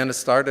 Atlanta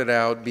started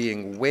out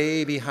being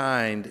way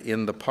behind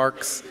in the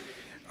parks.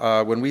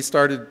 When we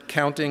started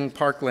counting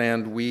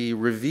parkland, we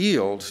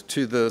revealed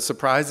to the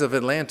surprise of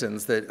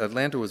Atlantans that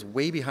Atlanta was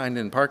way behind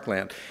in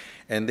parkland.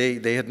 And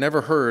they had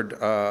never heard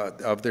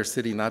of their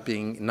city not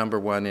being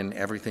 #1 in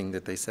everything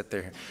that they set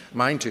their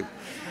mind to.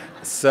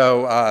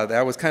 So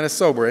that was kind of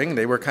sobering.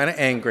 They were kind of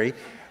angry.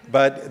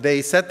 But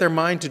they set their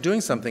mind to doing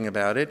something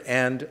about it,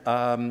 and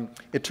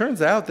it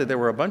turns out that there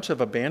were a bunch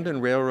of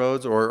abandoned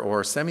railroads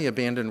or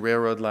semi-abandoned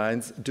railroad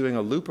lines doing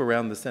a loop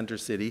around the center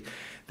city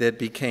that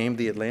became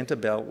the Atlanta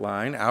Belt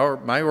Line.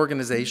 My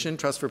organization,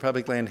 Trust for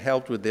Public Land,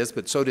 helped with this,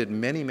 but so did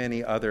many,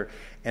 many other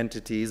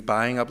entities,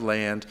 buying up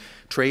land,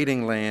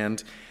 trading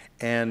land,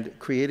 and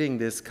creating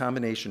this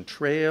combination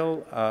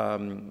trail,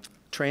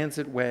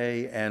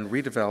 transitway, and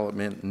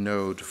redevelopment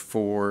node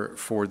for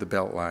the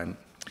Beltline.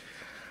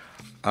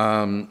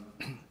 I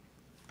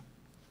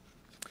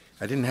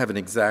didn't have an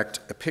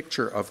exact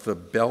picture of the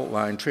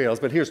Beltline trails,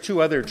 but here's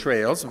 2 other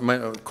trails.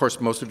 Of course,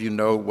 most of you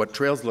know what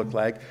trails look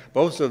like.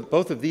 Both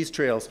of these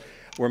trails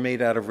were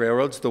made out of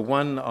railroads. The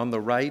one on the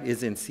right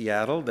is in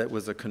Seattle. That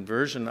was a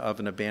conversion of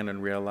an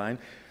abandoned rail line.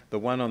 The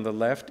one on the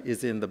left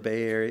is in the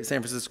Bay Area, San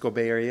Francisco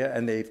Bay Area,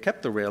 and they've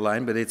kept the rail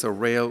line, but it's a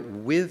rail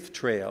with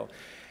trail.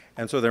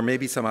 And so there may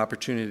be some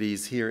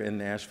opportunities here in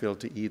Nashville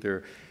to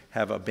either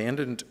have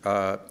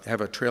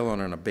a trail on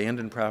an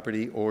abandoned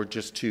property, or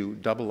just to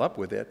double up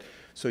with it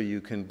so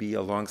you can be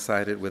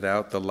alongside it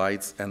without the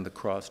lights and the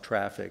cross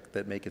traffic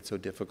that make it so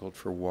difficult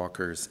for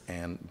walkers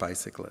and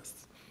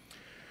bicyclists.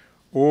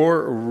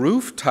 Or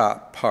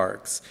rooftop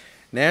parks.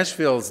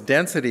 Nashville's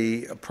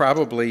density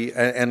probably,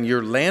 and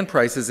your land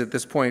prices at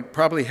this point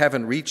probably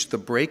haven't reached the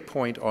break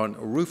point on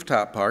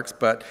rooftop parks,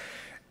 but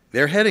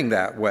they're heading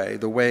that way,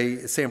 the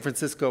way San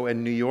Francisco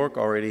and New York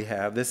already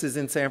have. This is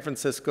in San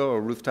Francisco, a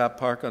rooftop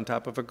park on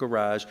top of a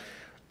garage.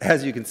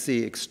 As you can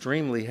see,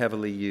 extremely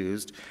heavily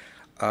used,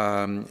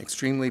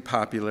 extremely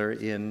popular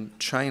in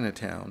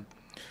Chinatown.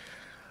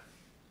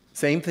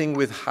 Same thing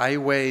with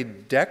highway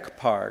deck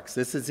parks.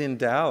 This is in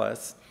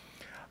Dallas.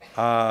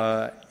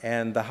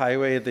 And the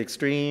highway at the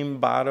extreme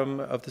bottom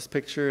of this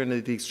picture, and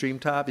at the extreme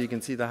top, you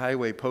can see the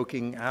highway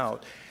poking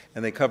out.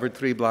 And they covered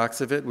 3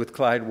 blocks of it with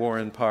Clyde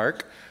Warren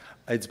Park.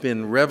 It's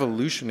been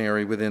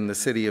revolutionary within the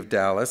city of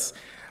Dallas,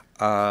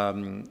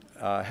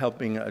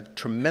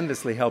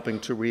 tremendously helping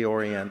to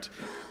reorient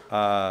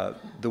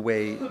the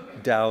way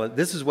Dallas.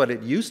 This is what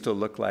it used to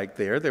look like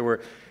there.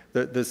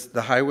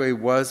 The highway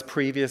was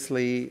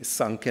previously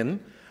sunken,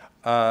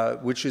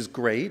 which is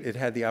great. It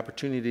had the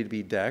opportunity to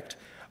be decked,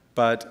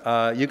 but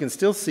you can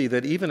still see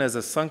that even as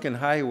a sunken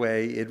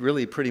highway, it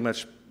really pretty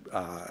much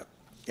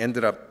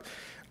ended up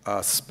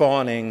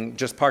spawning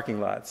just parking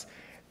lots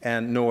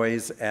and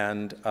noise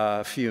and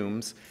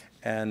fumes,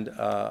 and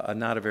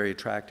not a very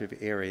attractive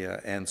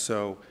area. And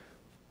so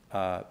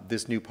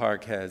this new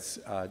park has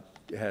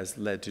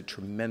led to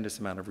tremendous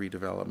amount of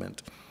redevelopment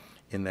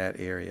in that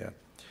area.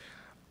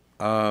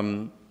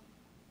 Another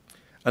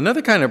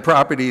kind of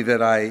property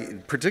that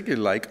I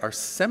particularly like are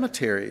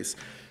cemeteries.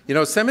 You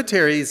know,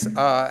 cemeteries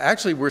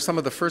actually were some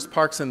of the first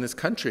parks in this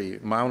country.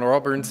 Mount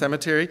Auburn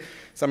Cemetery,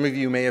 some of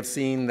you may have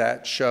seen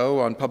that show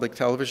on public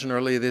television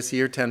earlier this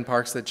year, 10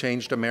 Parks That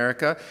Changed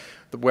America.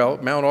 Well,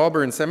 Mount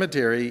Auburn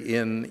Cemetery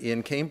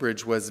in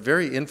Cambridge was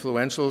very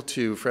influential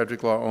to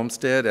Frederick Law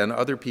Olmsted and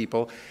other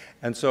people.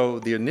 And so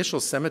the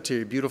initial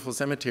cemetery, beautiful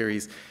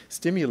cemeteries,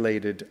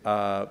 stimulated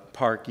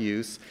park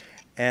use.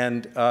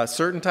 And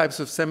certain types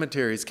of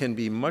cemeteries can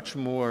be much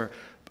more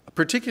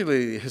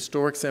particularly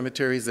historic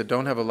cemeteries that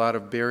don't have a lot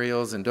of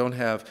burials and don't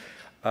have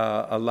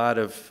a lot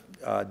of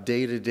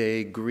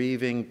day-to-day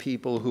grieving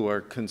people who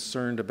are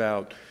concerned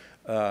about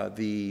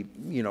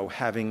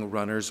having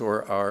runners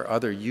or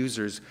other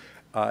users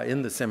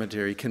in the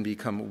cemetery, can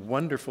become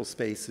wonderful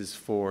spaces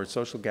for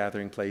social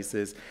gathering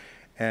places.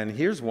 And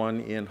here's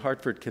one in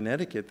Hartford,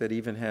 Connecticut that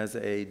even has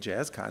a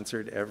jazz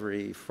concert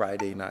every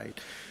Friday night.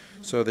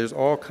 So there's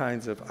all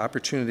kinds of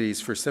opportunities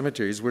for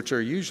cemeteries, which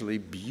are usually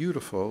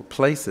beautiful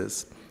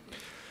places.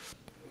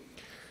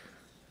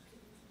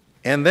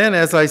 And then,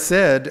 as I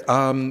said,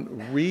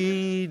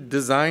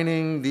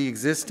 redesigning the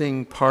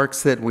existing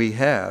parks that we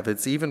have.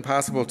 It's even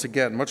possible to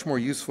get much more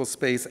useful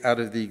space out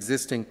of the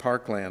existing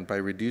parkland by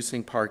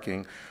reducing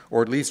parking,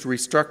 or at least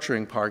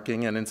restructuring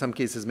parking, and in some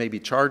cases maybe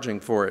charging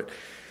for it.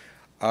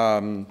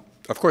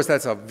 Of course,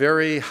 that's a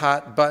very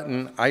hot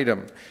button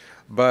item.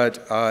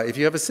 But if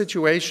you have a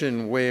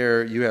situation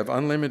where you have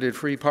unlimited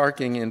free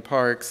parking in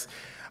parks,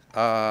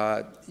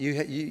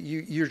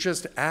 you're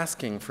just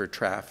asking for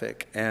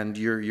traffic, and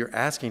you're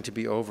asking to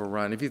be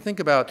overrun. If you think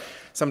about,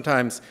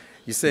 sometimes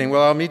you're saying,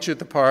 well, I'll meet you at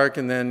the park,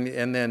 and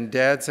then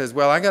Dad says,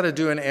 well, I got to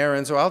do an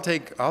errand, so I'll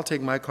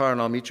take my car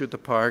and I'll meet you at the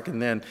park.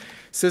 And then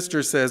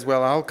Sister says,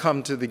 well, I'll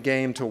come to the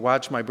game to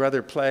watch my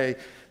brother play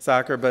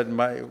soccer, but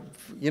my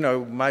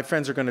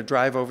friends are going to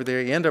drive over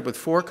there. You end up with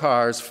 4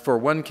 cars for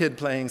one kid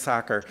playing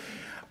soccer.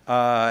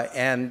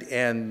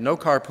 And no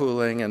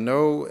carpooling and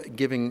no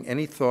giving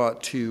any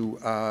thought to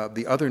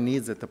the other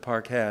needs that the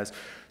park has.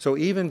 So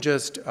even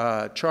just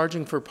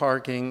charging for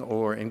parking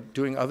or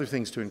doing other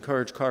things to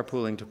encourage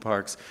carpooling to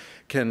parks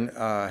can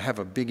have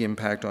a big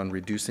impact on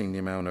reducing the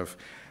amount of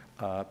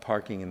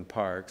parking in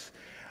parks.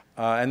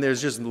 And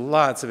there's just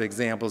lots of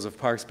examples of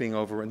parks being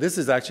overrun. This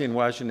is actually in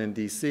Washington,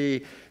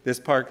 D.C. This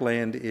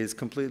parkland is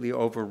completely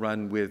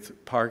overrun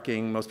with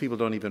parking. Most people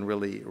don't even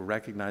really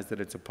recognize that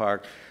it's a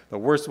park. The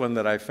worst one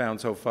that I've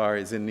found so far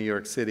is in New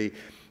York City.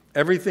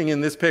 Everything in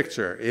this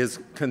picture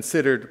is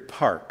considered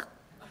park.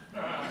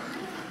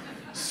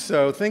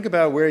 So think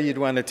about where you'd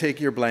want to take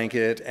your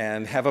blanket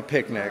and have a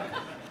picnic,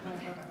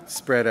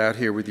 spread out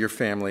here with your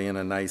family in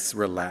a nice,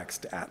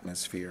 relaxed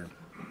atmosphere.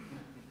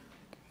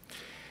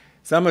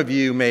 Some of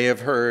you may have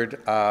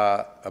heard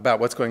about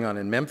what's going on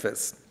in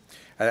Memphis.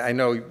 I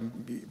know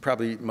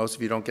probably most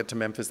of you don't get to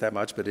Memphis that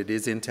much, but it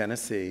is in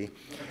Tennessee.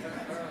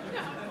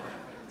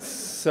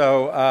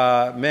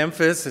 So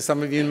Memphis, as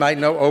some of you might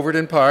know,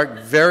 Overton Park,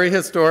 very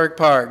historic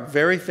park,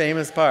 very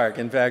famous park.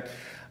 In fact,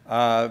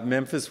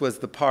 Memphis was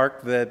the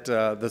park that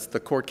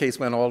the court case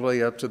went all the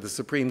way up to the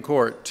Supreme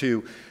Court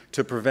to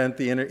prevent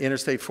the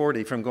Interstate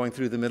 40 from going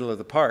through the middle of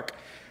the park.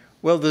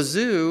 Well, the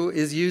zoo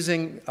is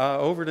using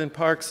Overton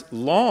Park's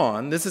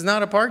lawn. This is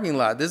not a parking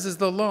lot. This is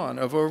the lawn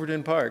of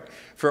Overton Park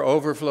for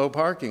overflow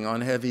parking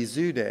on heavy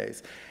zoo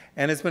days.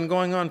 And it's been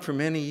going on for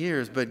many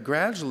years, but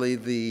gradually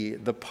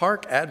the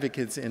park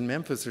advocates in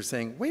Memphis are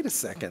saying, wait a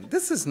second,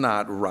 this is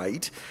not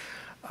right.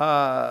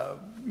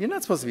 You're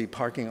not supposed to be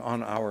parking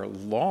on our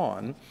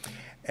lawn.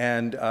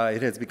 And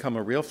it has become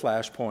a real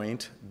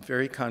flashpoint,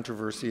 very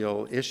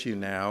controversial issue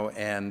now,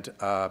 and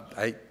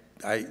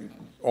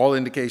all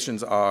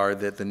indications are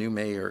that the new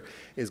mayor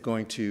is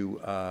going to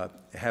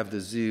have the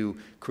zoo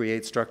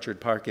create structured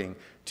parking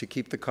to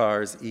keep the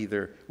cars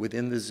either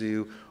within the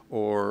zoo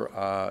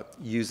or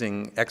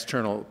using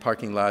external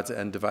parking lots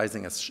and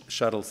devising a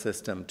shuttle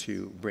system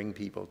to bring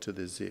people to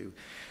the zoo.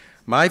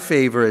 My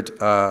favorite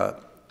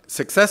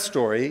success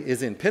story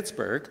is in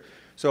Pittsburgh.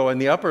 So in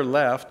the upper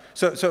left,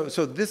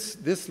 so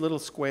this little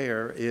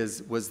square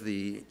was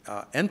the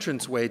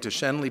entranceway to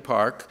Schenley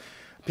Park,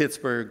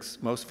 Pittsburgh's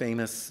most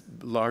famous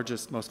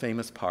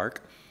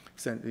park,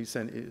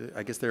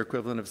 I guess their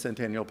equivalent of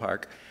Centennial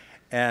Park.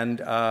 And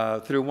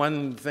through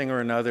one thing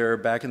or another,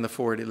 back in the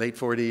late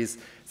 40s,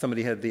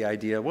 somebody had the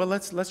idea, well,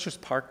 let's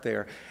just park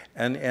there.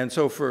 And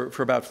so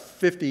for about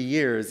 50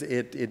 years,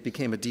 it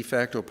became a de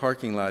facto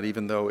parking lot,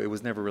 even though it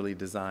was never really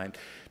designed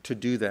to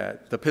do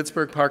that. The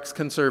Pittsburgh Parks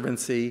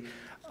Conservancy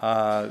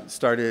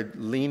started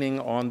leaning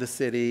on the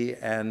city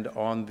and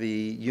on the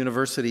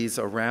universities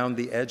around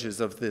the edges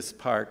of this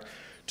park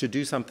to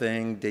do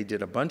something. They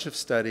did a bunch of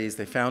studies.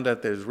 They found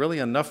out there's really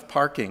enough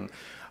parking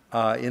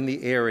in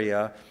the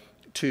area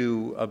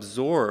to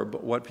absorb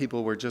what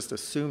people were just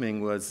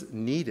assuming was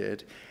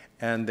needed.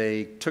 And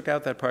they took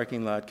out that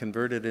parking lot,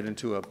 converted it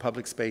into a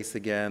public space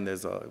again.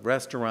 There's a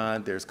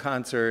restaurant, there's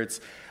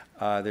concerts,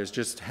 there's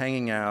just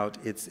hanging out.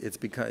 It's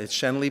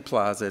Schenley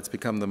Plaza. It's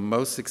become the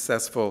most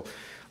successful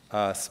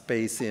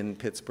space in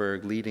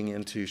Pittsburgh leading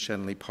into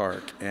Schenley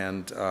Park,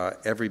 and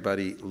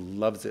everybody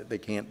loves it. They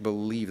can't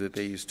believe that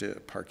they used to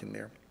park in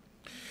there.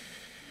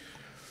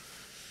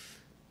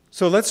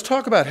 So let's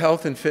talk about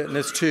health and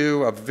fitness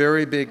too, a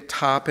very big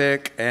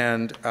topic,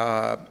 and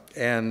I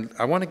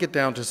want to get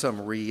down to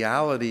some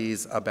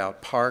realities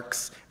about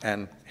parks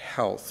and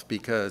health,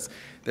 because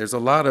there's a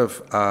lot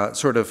of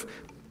sort of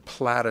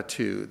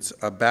platitudes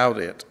about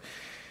it.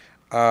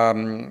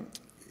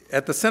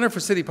 at the Center for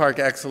City Park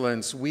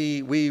Excellence,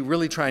 we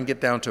really try and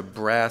get down to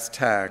brass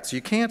tacks.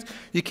 You can't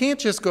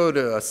just go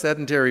to a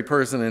sedentary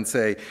person and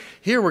say,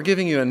 here, we're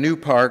giving you a new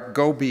park,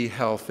 go be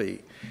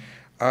healthy.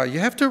 You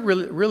have to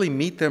really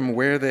meet them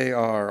where they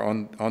are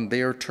on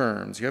their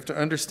terms. You have to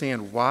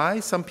understand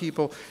why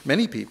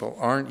many people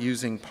aren't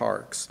using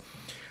parks,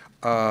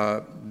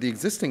 the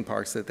existing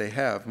parks that they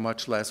have,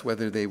 much less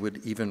whether they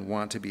would even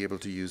want to be able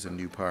to use a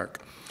new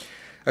park.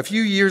 A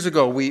few years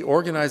ago, we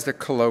organized a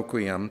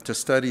colloquium to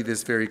study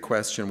this very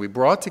question. We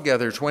brought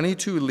together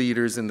 22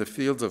 leaders in the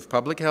fields of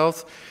public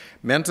health,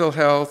 mental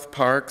health,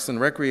 parks and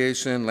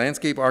recreation,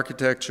 landscape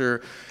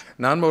architecture,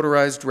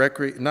 non-motorized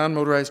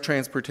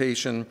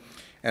transportation,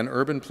 and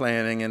urban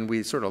planning, and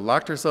we sort of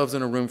locked ourselves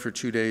in a room for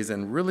 2 days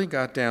and really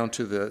got down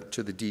to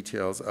the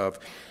details of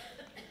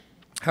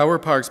how are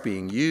parks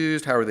being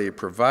used, how are they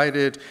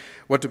provided,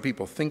 what do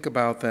people think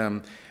about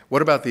them,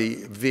 what about the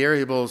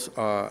variables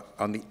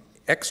on the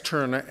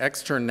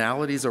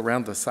externalities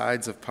around the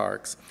sides of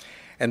parks.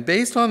 And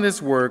based on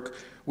this work,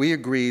 we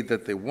agreed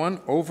that the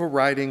one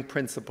overriding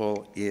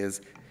principle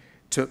is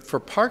for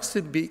parks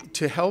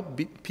to help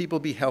people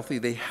be healthy,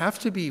 they have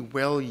to be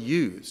well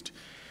used.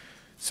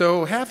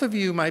 So half of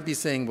you might be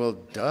saying, well,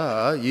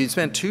 duh, you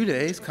spent 2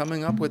 days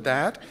coming up with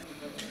that.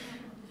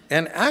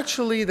 And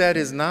actually,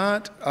 that's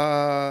not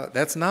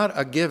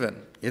a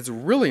given. It's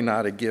really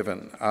not a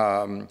given.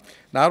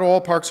 Not all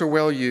parks are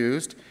well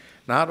used.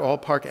 Not all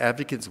park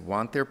advocates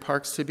want their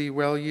parks to be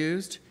well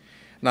used.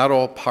 Not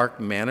all park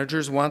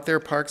managers want their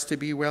parks to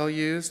be well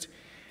used.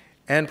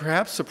 And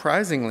perhaps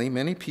surprisingly,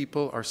 many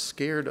people are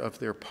scared of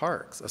their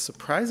parks. A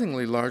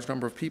surprisingly large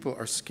number of people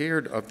are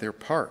scared of their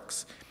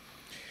parks.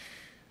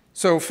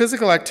 So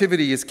physical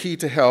activity is key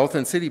to health,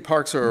 and city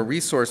parks are a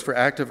resource for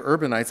active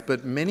urbanites,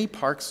 but many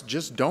parks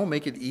just don't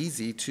make it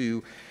easy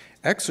to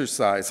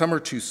exercise. Some are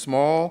too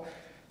small,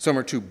 some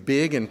are too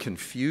big and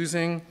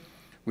confusing,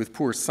 with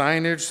poor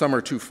signage, some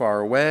are too far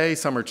away,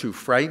 some are too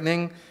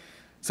frightening,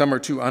 some are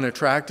too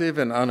unattractive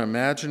and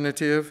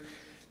unimaginative,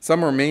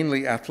 some are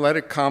mainly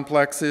athletic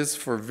complexes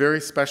for very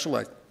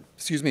specialized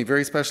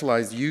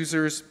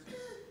users.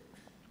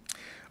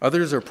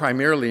 Others are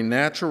primarily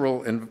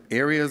natural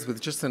areas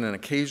with just an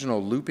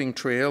occasional looping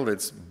trail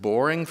that's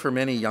boring for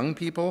many young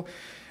people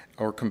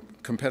or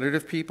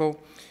competitive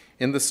people.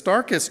 In the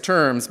starkest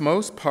terms,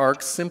 most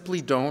parks simply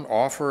don't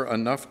offer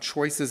enough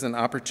choices and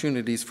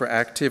opportunities for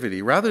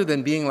activity. Rather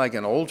than being like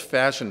an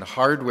old-fashioned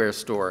hardware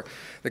store,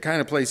 the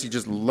kind of place you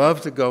just love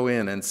to go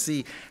in and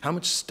see how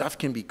much stuff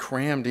can be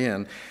crammed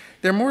in,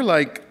 they're more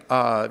like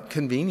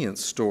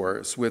convenience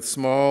stores with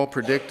small,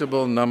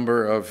 predictable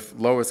number of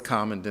lowest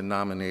common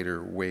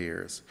denominator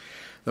wares.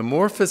 The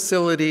more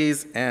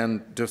facilities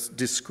and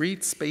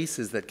discrete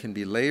spaces that can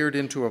be layered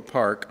into a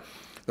park,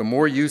 the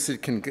more use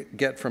it can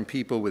get from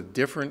people with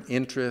different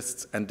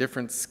interests and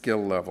different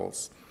skill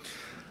levels.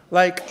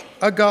 Like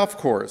a golf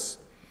course.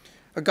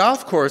 A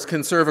golf course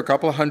can serve a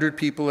couple hundred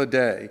people a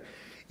day.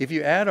 If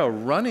you add a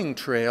running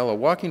trail, a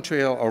walking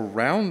trail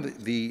around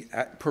the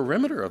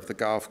perimeter of the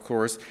golf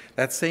course,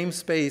 that same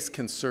space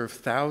can serve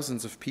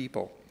thousands of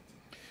people.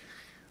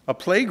 A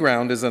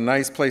playground is a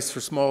nice place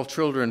for small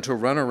children to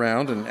run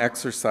around and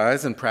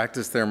exercise and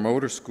practice their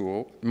motor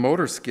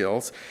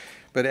skills.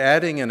 But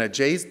adding an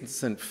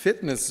adjacent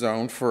fitness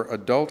zone for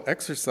adult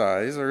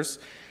exercisers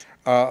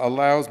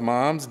allows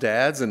moms,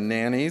 dads, and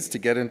nannies to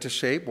get into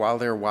shape while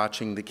they're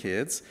watching the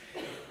kids.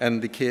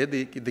 And the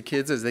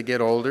kids, as they get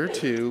older,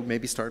 to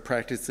maybe start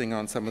practicing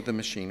on some of the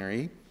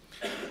machinery.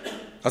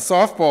 A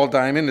softball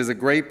diamond is a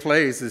great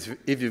place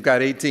if you've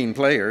got 18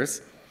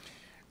 players.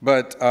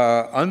 But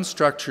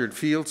unstructured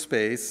field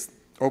space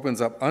opens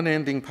up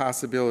unending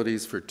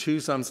possibilities for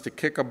twosomes to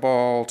kick a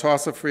ball,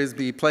 toss a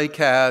frisbee, play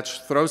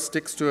catch, throw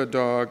sticks to a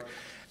dog,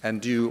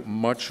 and do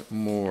much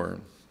more.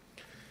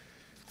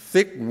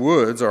 Thick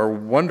woods are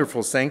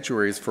wonderful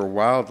sanctuaries for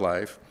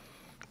wildlife,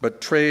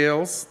 but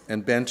trails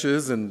and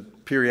benches and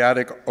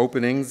periodic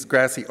openings,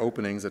 grassy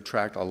openings,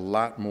 attract a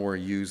lot more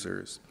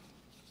users.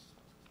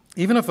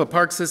 Even if a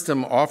park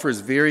system offers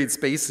varied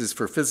spaces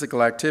for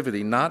physical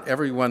activity, not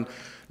everyone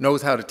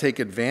knows how to take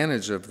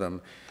advantage of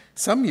them.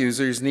 Some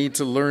users need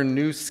to learn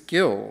new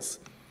skills.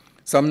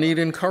 Some need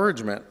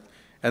encouragement,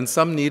 and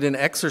some need an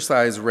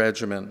exercise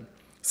regimen.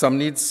 Some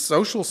need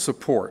social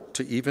support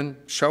to even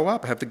show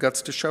up, have the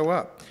guts to show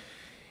up.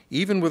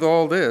 Even with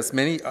all this,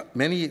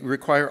 many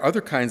require other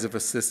kinds of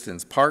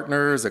assistance: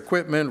 partners,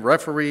 equipment,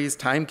 referees,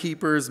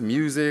 timekeepers,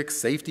 music,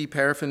 safety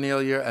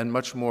paraphernalia, and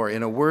much more.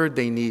 In a word,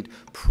 they need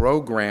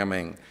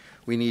programming.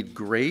 We need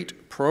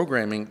great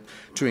programming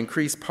to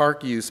increase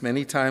park use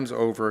many times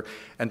over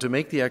and to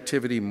make the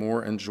activity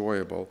more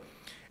enjoyable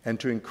and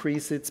to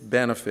increase its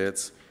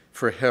benefits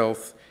for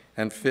health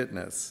and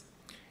fitness.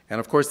 And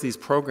of course, these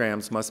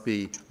programs must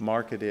be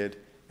marketed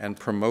and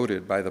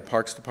promoted by the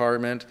Parks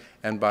Department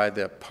and by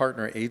the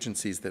partner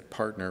agencies that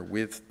partner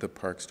with the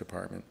Parks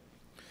Department.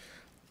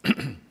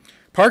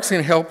 Parks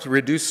can help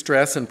reduce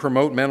stress and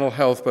promote mental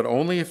health, but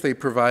only if they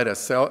provide a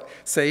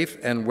safe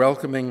and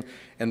welcoming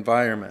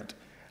environment.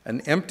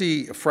 An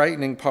empty,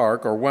 frightening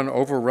park or one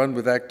overrun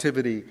with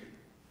activity,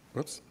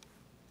 whoops,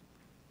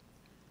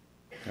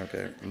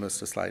 okay, I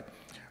missed a slide.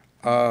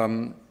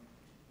 Oh,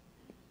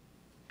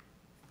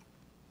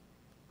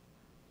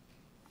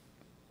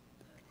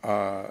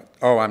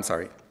 I'm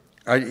sorry.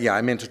 Yeah,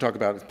 I meant to talk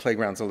about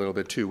playgrounds a little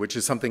bit too, which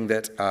is something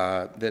that,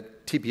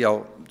 that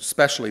TPL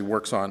especially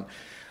works on.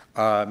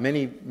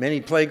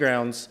 Many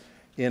playgrounds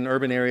in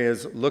urban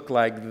areas look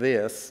like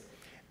this,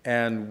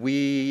 and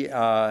we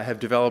have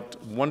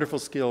developed wonderful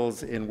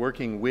skills in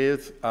working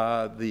with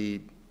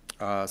the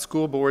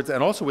school boards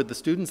and also with the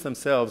students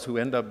themselves, who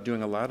end up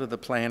doing a lot of the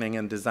planning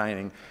and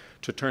designing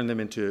to turn them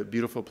into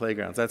beautiful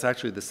playgrounds. That's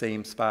actually the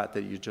same spot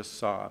that you just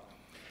saw.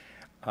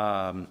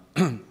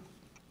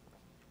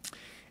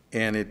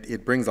 And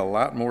it brings a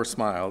lot more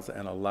smiles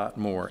and a lot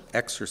more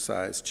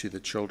exercise to the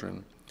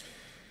children.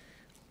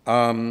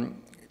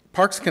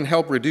 Parks can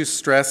help reduce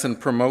stress and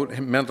promote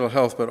mental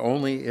health, but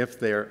only if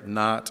they're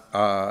not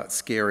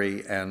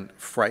scary and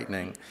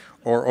frightening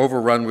or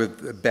overrun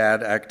with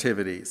bad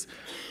activities.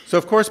 So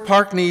of course,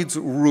 park needs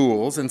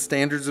rules and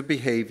standards of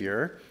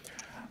behavior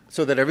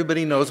so that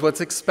everybody knows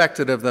what's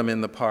expected of them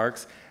in the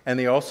parks, and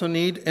they also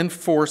need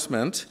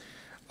enforcement.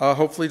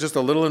 Hopefully just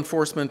a little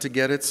enforcement to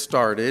get it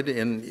started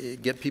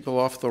and get people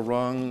off the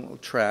wrong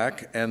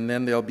track, and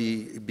then they'll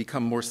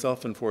become more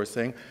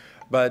self-enforcing.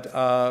 But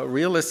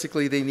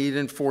realistically, they need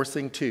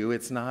enforcing too.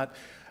 It's not,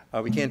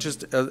 we can't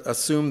just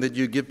assume that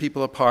you give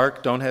people a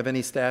park, don't have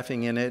any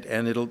staffing in it,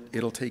 and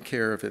it'll take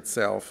care of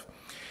itself.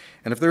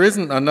 And if there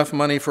isn't enough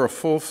money for a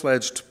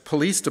full-fledged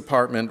police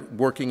department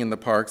working in the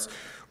parks,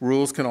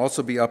 rules can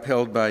also be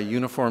upheld by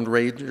uniformed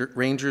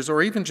rangers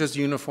or even just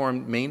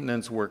uniformed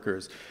maintenance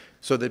workers,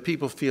 so that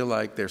people feel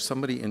like there's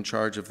somebody in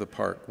charge of the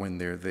park when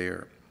they're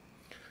there.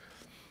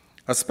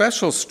 A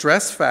special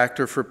stress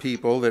factor for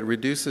people that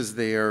reduces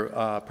their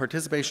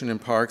participation in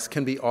parks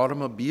can be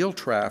automobile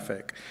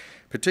traffic,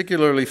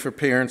 particularly for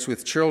parents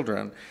with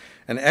children.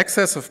 An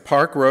excess of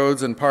park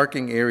roads and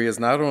parking areas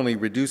not only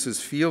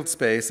reduces field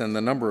space and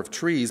the number of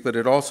trees, but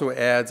it also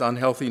adds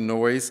unhealthy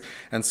noise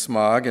and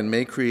smog and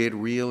may create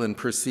real and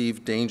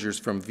perceived dangers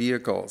from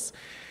vehicles.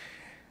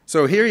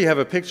 So here you have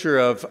a picture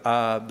of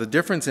the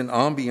difference in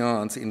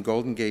ambiance in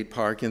Golden Gate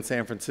Park in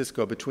San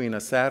Francisco between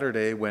a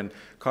Saturday when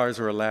cars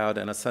are allowed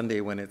and a Sunday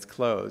when it's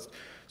closed.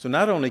 So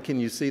not only can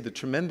you see the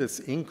tremendous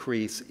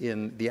increase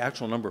in the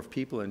actual number of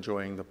people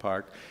enjoying the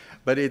park,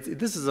 but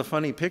this is a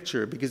funny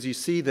picture because you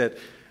see that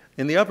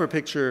in the upper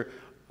picture,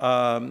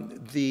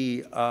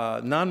 the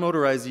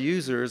non-motorized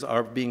users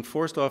are being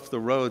forced off the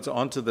roads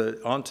onto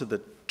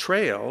the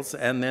trails,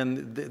 and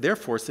then they're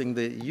forcing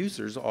the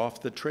users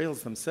off the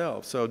trails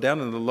themselves. So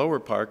down in the lower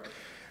park,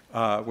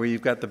 where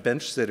you've got the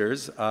bench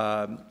sitters,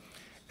 and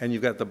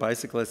you've got the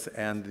bicyclists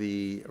and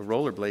the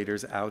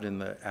rollerbladers out in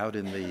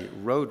the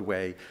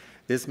roadway,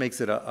 this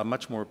makes it a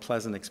much more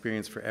pleasant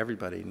experience for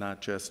everybody,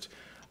 not just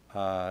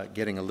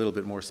getting a little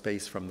bit more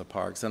space from the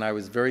parks. And I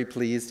was very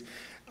pleased.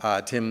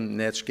 Tim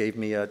Netsch gave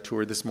me a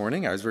tour this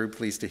morning. I was very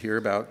pleased to hear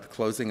about the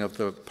closing of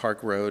the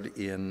Park Road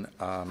in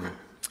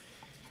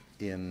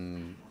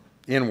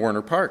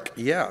Warner Park.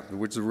 Yeah,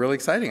 which is really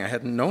exciting. I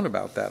hadn't known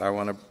about that. I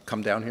want to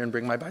come down here and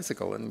bring my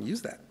bicycle and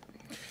use that.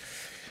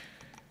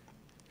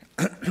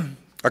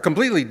 A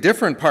completely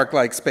different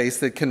park-like space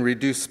that can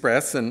reduce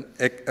stress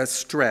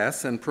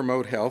and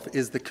promote health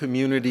is the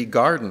community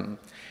garden.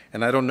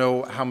 And I don't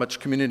know how much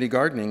community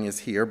gardening is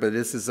here, but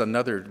this is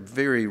another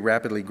very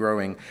rapidly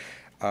growing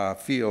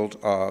field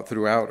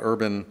throughout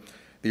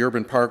the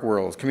urban park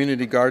world.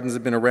 Community gardens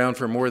have been around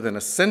for more than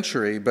a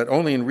century, but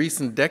only in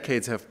recent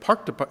decades have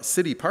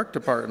city park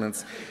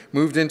departments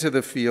moved into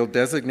the field,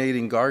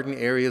 designating garden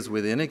areas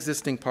within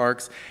existing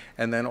parks,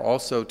 and then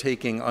also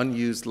taking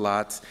unused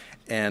lots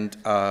and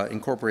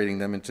incorporating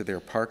them into their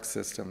park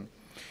system.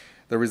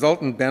 The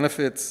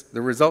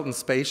resultant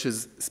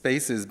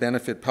spaces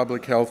benefit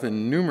public health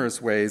in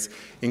numerous ways,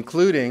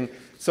 including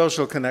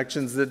social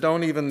connections that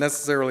don't even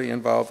necessarily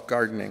involve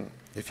gardening,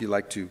 if you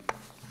like to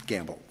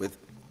gamble with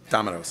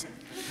dominoes.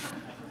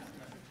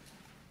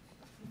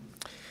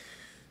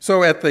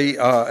 So at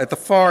the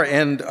far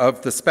end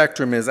of the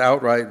spectrum is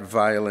outright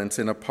violence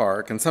in a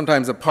park, and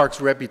sometimes a park's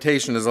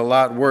reputation is a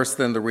lot worse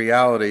than the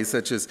reality,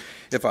 such as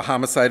if a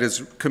homicide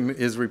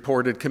is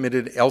reported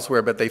committed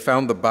elsewhere, but they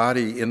found the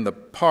body in the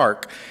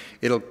park,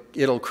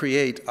 it'll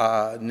create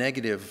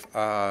negative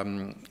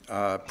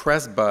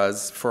press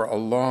buzz for a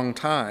long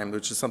time,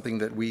 which is something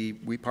that we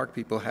park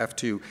people have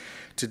to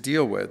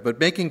deal with. But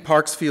making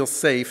parks feel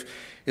safe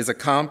is a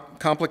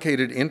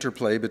complicated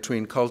interplay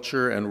between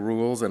culture and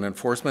rules and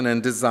enforcement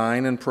and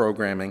design and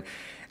programming.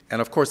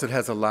 And of course, it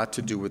has a lot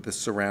to do with the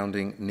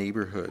surrounding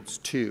neighborhoods,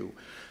 too.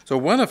 So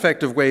one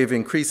effective way of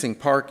increasing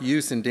park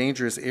use in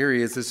dangerous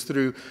areas is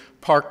through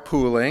park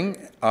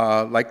pooling,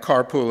 like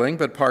carpooling,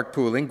 but park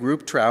pooling,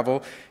 group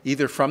travel,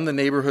 either from the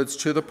neighborhoods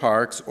to the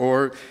parks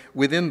or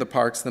within the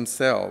parks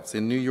themselves.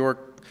 In New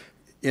York,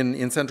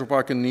 in Central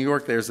Park in New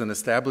York, there's an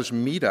established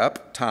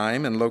meetup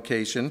time and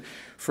location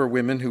for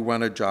women who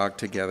want to jog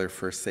together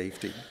for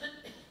safety.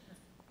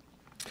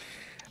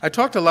 I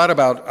talked a lot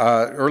about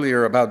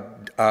earlier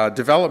about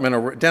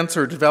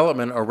denser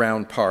development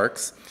around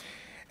parks,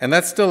 and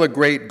that's still a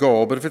great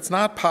goal, but if it's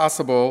not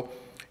possible,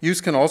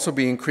 use can also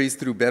be increased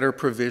through better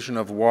provision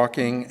of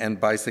walking and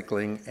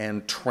bicycling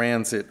and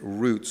transit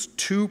routes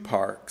to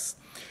parks.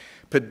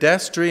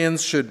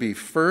 Pedestrians should be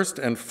first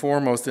and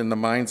foremost in the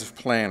minds of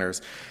planners.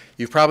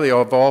 You've probably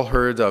all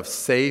heard of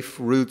safe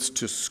routes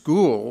to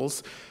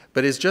schools,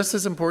 but it's just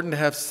as important to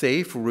have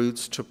safe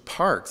routes to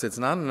parks. It's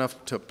not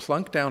enough to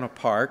plunk down a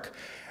park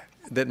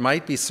that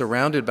might be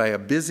surrounded by a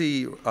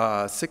busy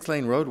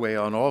 6-lane roadway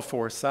on all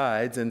 4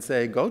 sides and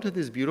say, go to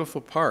this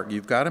beautiful park.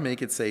 You've got to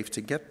make it safe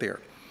to get there.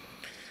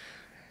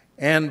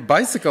 And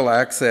bicycle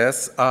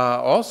access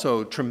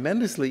also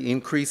tremendously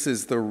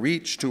increases the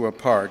reach to a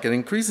park. It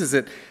increases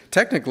it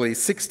technically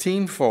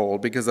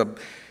 16-fold because a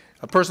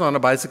person on a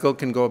bicycle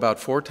can go about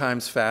 4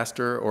 times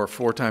faster or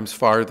 4 times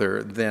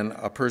farther than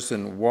a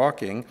person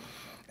walking.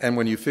 And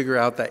when you figure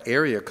out the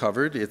area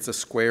covered, it's a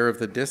square of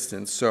the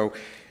distance. So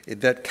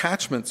that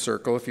catchment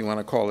circle, if you want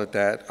to call it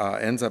that,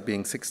 ends up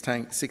being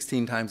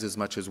 16 times as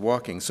much as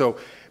walking. So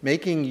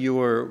making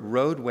your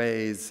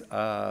roadways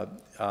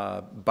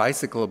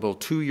bicyclable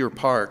to your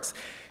parks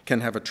can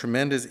have a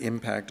tremendous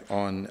impact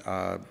on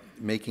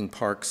making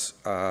parks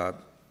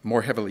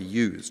more heavily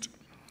used.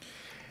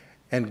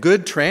 And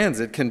good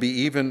transit can be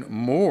even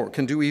more,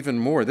 can do even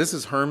more. This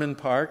is Herman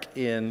Park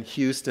in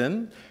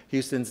Houston.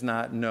 Houston's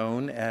not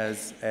known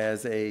as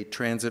a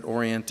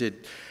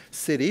transit-oriented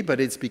city, but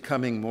it's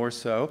becoming more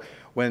so.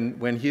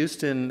 When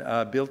Houston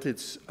built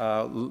its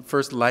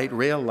first light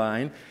rail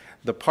line,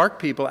 the park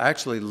people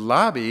actually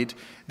lobbied.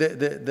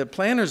 The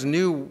planners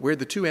knew where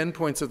the 2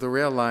 endpoints of the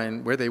rail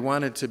line, where they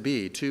wanted to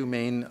be, 2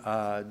 main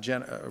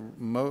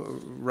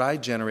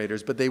ride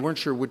generators, but they weren't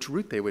sure which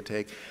route they would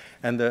take.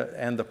 And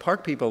the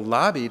park people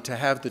lobbied to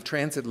have the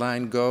transit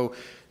line go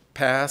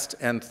past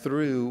and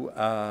through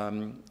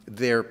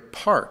their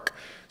park,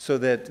 so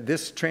that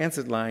this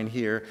transit line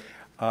here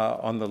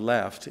on the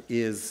left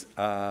is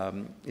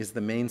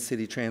the main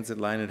city transit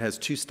line. It has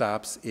 2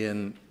 stops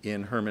in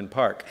Herman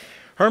Park.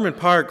 Herman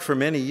Park for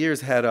many years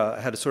had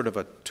a sort of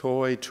a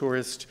toy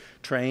tourist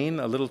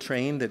train, a little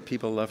train that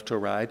people love to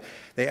ride.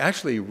 They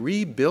actually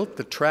rebuilt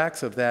the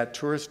tracks of that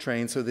tourist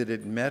train so that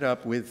it met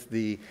up with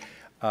the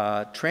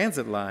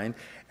transit line.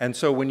 And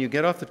so when you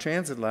get off the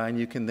transit line,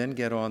 you can then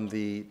get on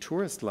the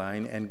tourist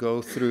line and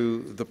go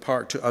through the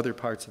park to other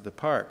parts of the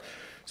park.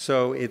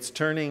 So it's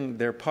turning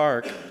their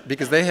park,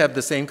 because they have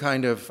the same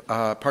kind of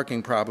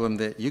parking problem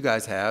that you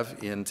guys have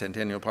in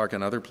Centennial Park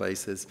and other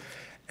places.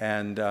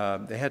 And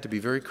they had to be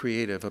very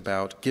creative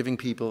about giving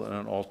people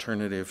an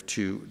alternative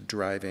to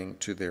driving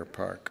to their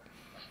park.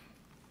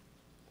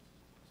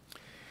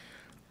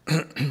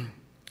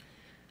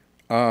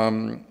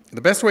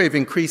 The best way of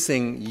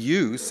increasing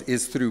use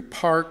is through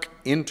park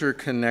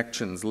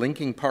interconnections,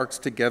 linking parks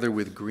together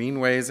with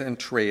greenways and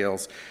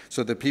trails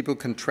so that people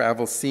can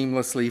travel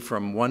seamlessly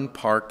from one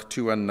park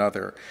to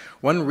another.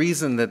 One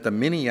reason that the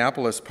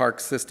Minneapolis park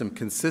system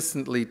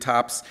consistently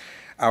tops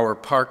our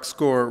park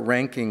score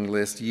ranking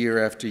list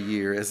year after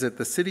year is that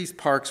the city's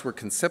parks were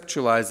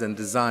conceptualized and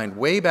designed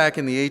way back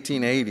in the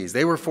 1880s.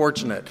 They were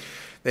fortunate.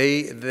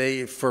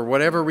 They for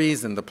whatever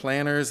reason, the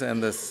planners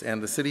and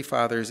the city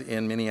fathers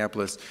in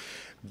Minneapolis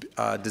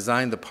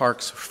designed the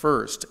parks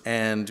first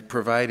and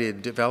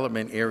provided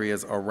development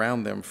areas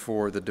around them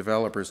for the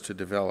developers to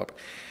develop.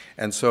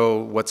 And so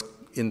what's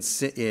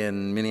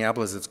in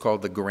Minneapolis, it's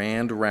called the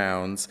Grand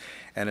Rounds,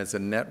 and it's a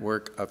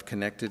network of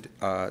connected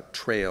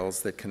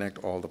trails that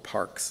connect all the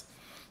parks.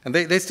 And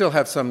they still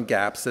have some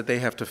gaps that they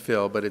have to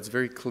fill, but it's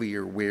very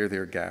clear where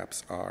their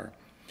gaps are.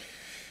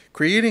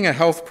 Creating a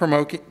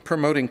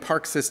health-promoting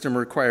park system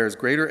requires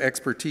greater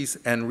expertise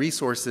and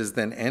resources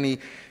than any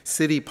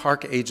city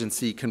park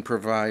agency can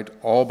provide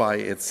all by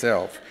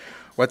itself.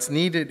 What's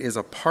needed is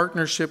a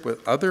partnership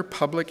with other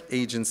public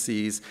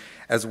agencies,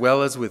 as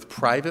well as with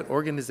private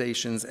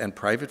organizations and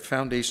private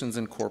foundations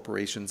and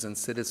corporations and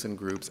citizen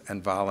groups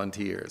and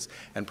volunteers.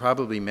 And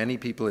probably many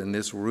people in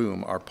this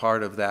room are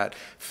part of that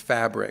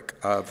fabric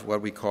of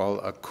what we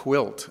call a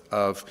quilt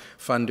of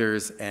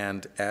funders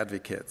and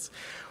advocates.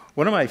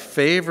 One of my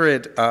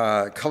favorite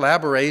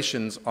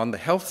collaborations on the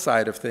health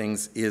side of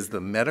things is the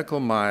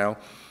Medical Mile,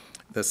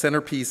 the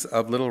centerpiece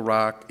of Little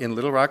Rock,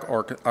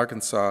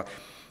 Arkansas,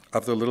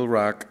 of the Little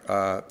Rock,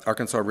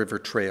 Arkansas River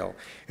Trail.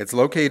 It's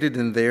located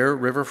in their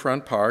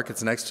riverfront park.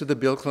 It's next to the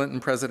Bill Clinton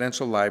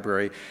Presidential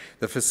Library.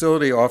 The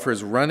facility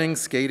offers running,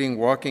 skating,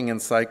 walking,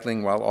 and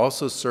cycling, while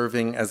also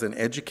serving as an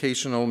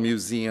educational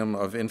museum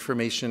of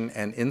information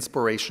and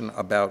inspiration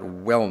about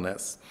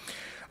wellness.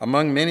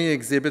 Among many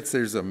exhibits,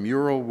 there's a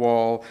mural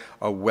wall,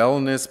 a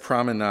wellness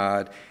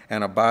promenade,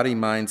 and a body,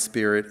 mind,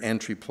 spirit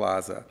entry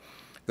plaza.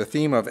 The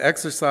theme of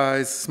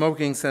exercise,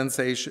 smoking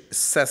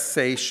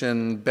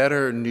cessation,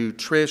 better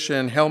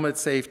nutrition, helmet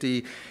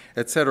safety,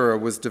 etc.,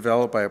 was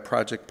developed by a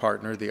project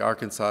partner, the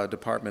Arkansas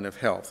Department of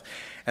Health.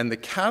 And the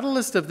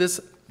catalyst of this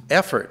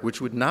effort,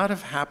 which would not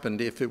have happened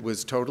if it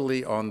was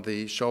totally on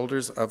the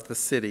shoulders of the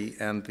city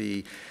and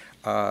the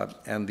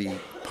and the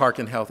park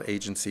and health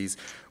agencies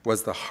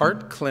was the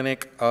Heart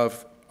Clinic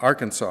of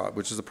Arkansas,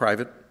 which is a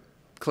private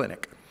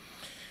clinic.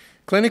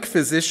 Clinic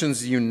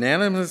physicians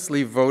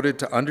unanimously voted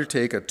to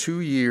undertake a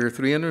 2-year,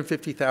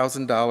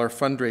 $350,000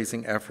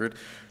 fundraising effort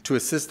to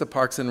assist the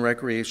Parks and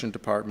Recreation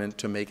Department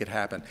to make it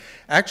happen.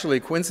 Actually,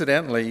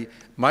 coincidentally,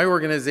 my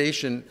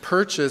organization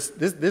purchased,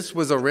 this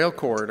was a rail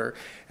corridor,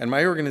 and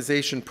my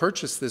organization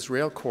purchased this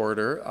rail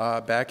corridor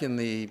back in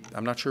the,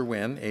 I'm not sure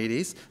when,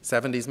 80s,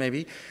 70s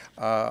maybe,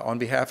 on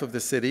behalf of the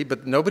city,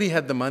 but nobody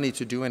had the money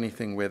to do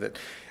anything with it.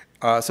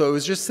 So it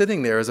was just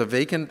sitting there as a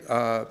vacant,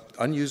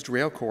 unused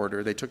rail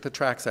corridor. They took the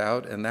tracks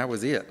out, and that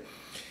was it.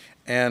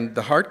 And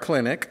the Heart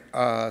Clinic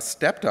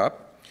stepped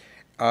up.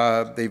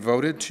 They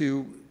voted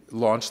to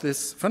launch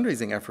this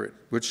fundraising effort,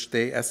 which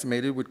they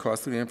estimated would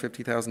cost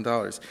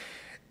 $350,000.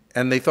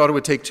 And they thought it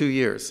would take 2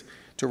 years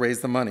to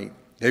raise the money.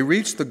 They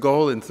reached the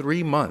goal in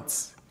 3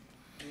 months.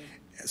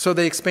 So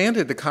they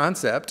expanded the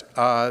concept.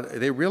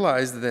 They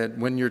realized that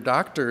when your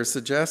doctor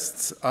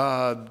suggests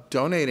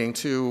donating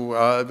to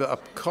a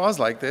cause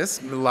like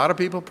this, a lot of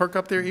people perk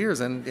up their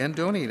ears and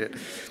donate it.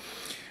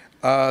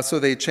 So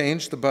they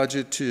changed the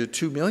budget to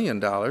 $2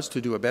 million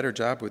to do a better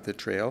job with the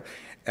trail,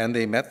 and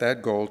they met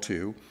that goal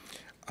too.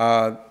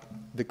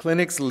 The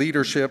clinic's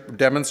leadership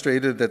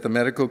demonstrated that the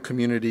medical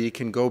community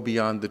can go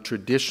beyond the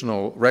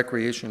traditional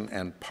recreation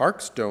and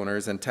parks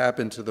donors and tap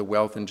into the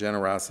wealth and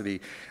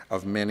generosity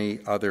of many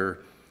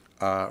other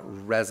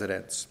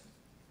residents.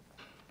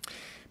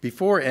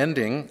 Before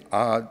ending,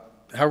 how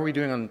are we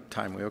doing on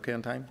time? We okay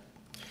on time?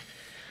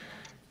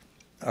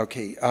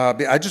 Okay,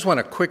 I just want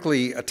to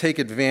quickly take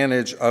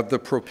advantage of the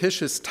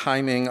propitious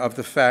timing of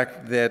the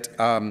fact that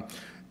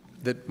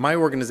that my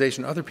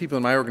organization, other people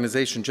in my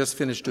organization, just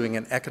finished doing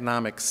an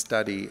economic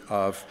study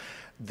of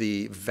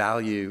the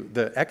value,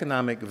 the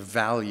economic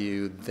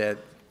value that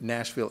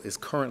Nashville is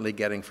currently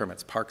getting from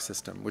its park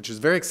system, which is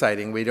very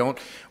exciting.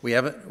 We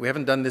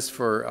haven't done this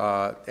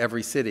for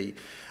every city.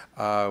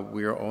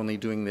 We are only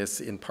doing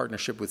this in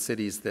partnership with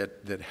cities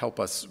that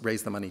help us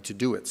raise the money to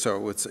do it.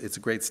 So it's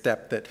a great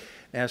step that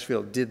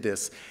Nashville did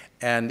this.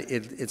 And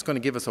it's going to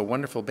give us a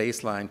wonderful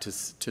baseline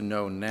to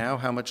know now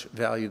how much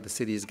value the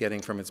city is getting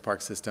from its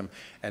park system,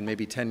 and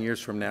maybe 10 years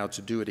from now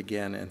to do it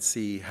again and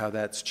see how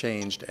that's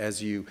changed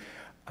as you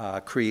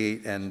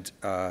create and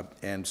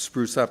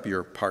spruce up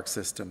your park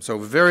system. So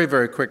very,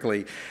 very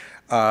quickly,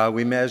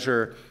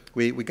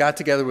 we got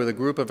together with a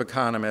group of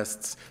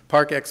economists,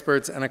 park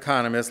experts and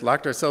economists,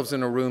 locked ourselves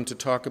in a room to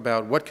talk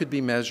about what could be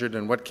measured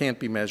and what can't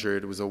be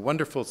measured. It was a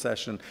wonderful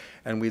session,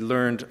 and we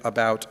learned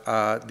about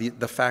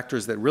the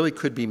factors that really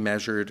could be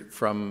measured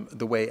from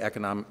the way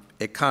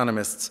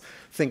economists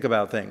think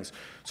about things.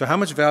 So how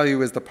much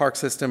value is the park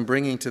system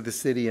bringing to the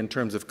city in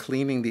terms of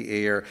cleaning the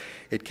air?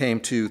 It came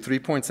to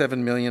 $3.7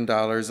 million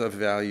of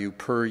value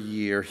per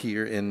year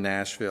here in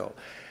Nashville.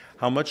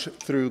 How much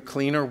through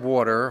cleaner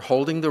water,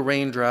 holding the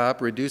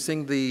raindrop,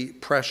 reducing the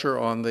pressure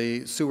on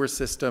the sewer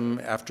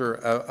system after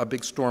a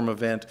big storm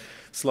event,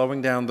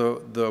 slowing down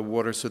the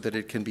water so that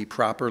it can be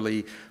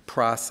properly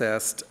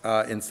processed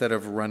instead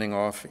of running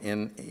off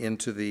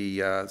into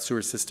the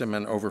sewer system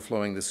and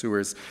overflowing the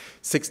sewers.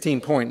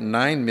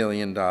 $16.9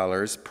 million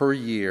per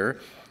year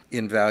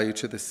in value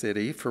to the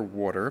city for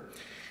water.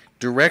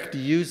 Direct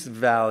use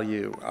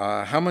value.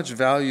 How much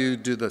value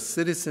do the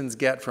citizens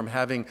get from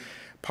having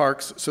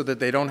parks so that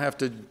they don't have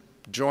to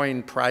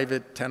join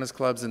private tennis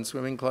clubs and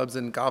swimming clubs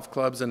and golf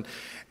clubs and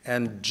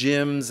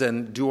gyms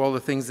and do all the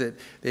things that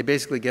they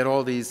basically get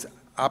all these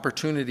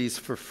opportunities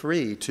for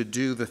free to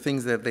do the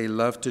things that they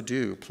love to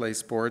do, play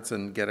sports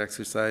and get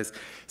exercise.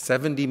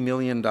 $70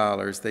 million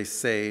they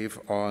save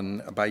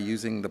by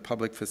using the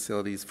public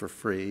facilities for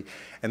free.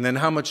 And then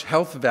how much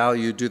health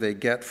value do they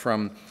get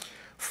from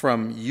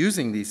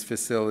using these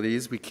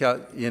facilities? We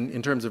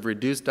in terms of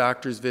reduced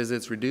doctor's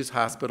visits, reduced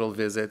hospital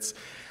visits,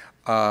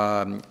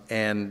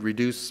 and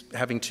reduce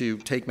having to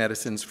take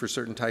medicines for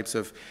certain types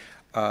of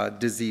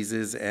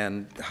diseases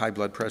and high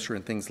blood pressure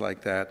and things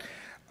like that.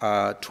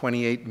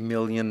 $28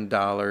 million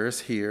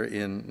here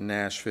in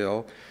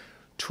Nashville.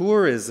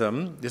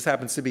 Tourism, this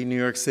happens to be New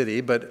York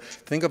City, but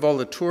think of all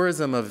the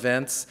tourism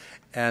events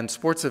and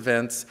sports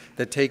events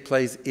that take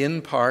place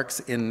in parks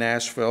in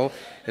Nashville.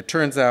 It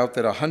turns out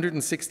that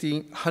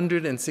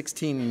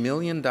 $116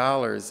 million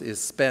is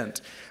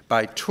spent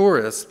by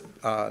tourists,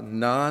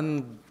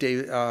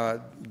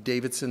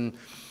 non-Davidson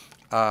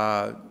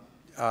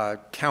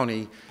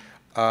County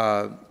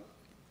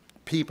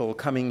people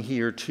coming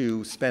here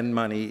to spend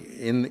money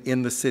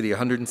in the city,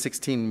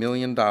 $116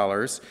 million.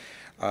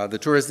 The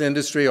tourist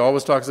industry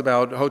always talks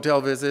about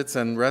hotel visits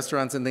and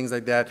restaurants and things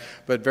like that,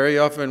 but very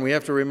often we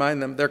have to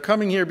remind them they're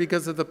coming here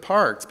because of the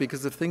parks,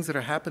 because of things that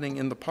are happening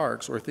in the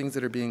parks or things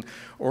that are being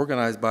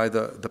organized by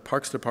the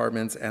parks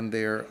departments and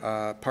their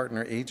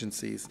partner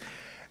agencies.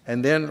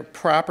 And then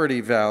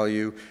property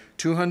value,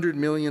 $200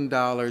 million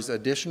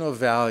additional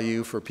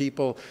value for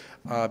people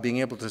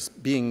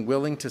being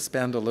willing to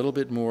spend a little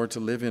bit more to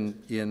live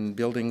in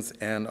buildings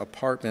and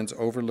apartments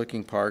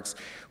overlooking parks,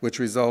 which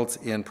results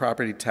in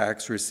property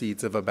tax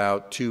receipts of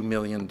about $2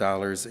 million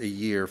a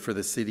year for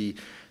the city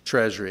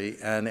treasury.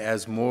 And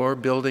as more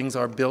buildings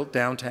are built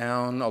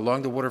downtown,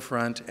 along the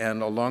waterfront,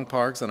 and along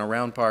parks and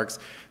around parks,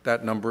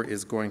 that number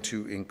is going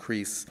to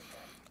increase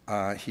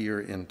here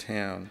in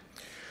town.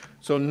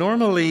 So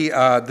normally,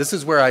 this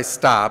is where I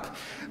stop,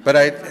 but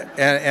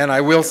and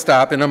I will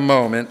stop in a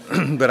moment,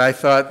 but I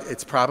thought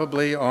it's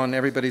probably on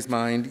everybody's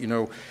mind, you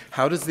know,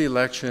 how does the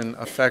election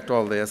affect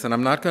all this? And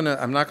I'm not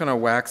gonna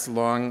wax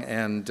long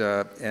and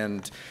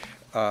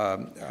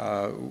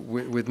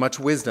with much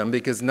wisdom,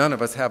 because none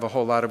of us have a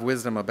whole lot of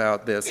wisdom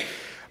about this.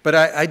 But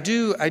I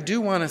do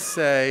want to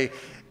say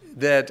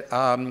that,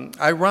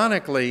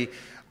 ironically,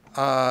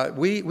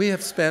 we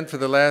have spent for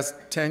the last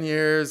 10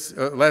 years,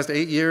 last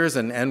 8 years,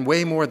 and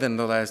way more than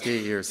the last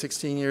 8 years,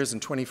 16 years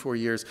and 24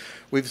 years,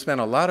 we've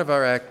spent a lot of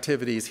our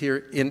activities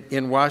here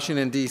in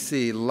Washington,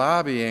 D.C.,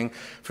 lobbying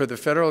for the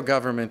federal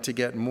government to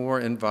get more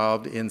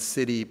involved in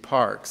city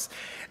parks.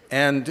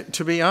 And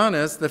to be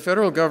honest, the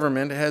federal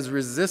government has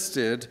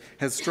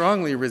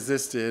strongly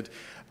resisted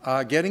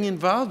getting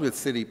involved with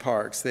city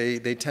parks.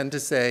 They tend to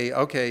say,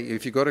 okay,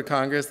 if you go to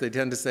Congress, they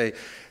tend to say,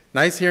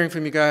 nice hearing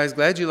from you guys,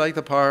 glad you like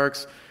the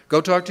parks, go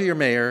talk to your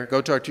mayor,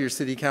 go talk to your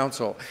city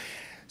council.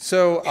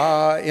 So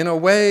in a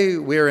way,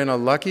 we're in a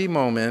lucky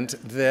moment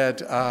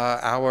that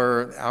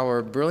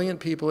our brilliant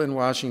people in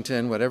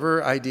Washington,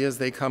 whatever ideas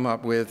they come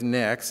up with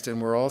next,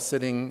 and we're all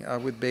sitting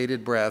with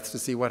bated breath to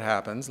see what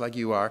happens, like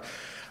you are,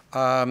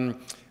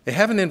 they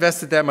haven't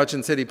invested that much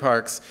in city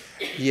parks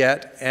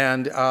yet,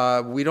 and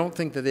we don't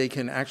think that they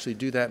can actually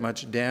do that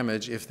much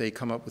damage if they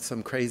come up with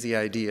some crazy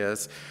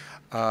ideas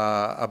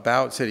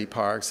about city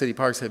parks. City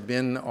parks have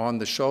been on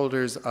the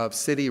shoulders of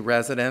city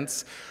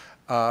residents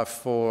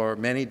for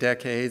many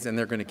decades, and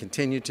they're going to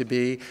continue to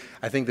be.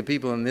 I think the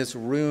people in this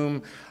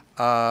room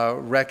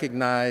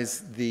recognize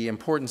the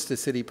importance to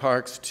city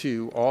parks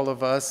to all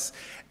of us,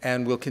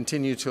 and will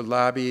continue to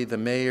lobby the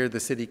mayor, the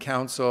city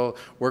council,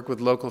 work with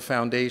local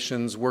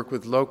foundations, work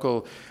with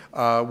local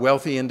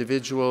wealthy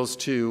individuals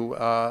to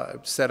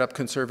set up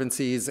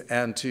conservancies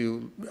and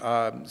to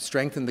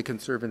strengthen the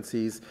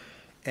conservancies.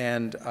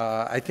 And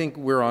I think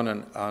we're on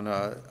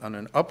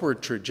an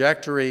upward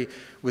trajectory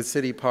with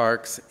city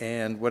parks,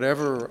 and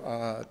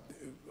whatever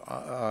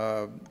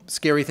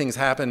scary things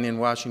happen in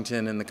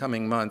Washington in the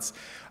coming months,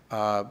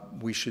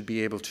 we should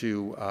be able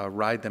to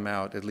ride them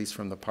out, at least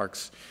from the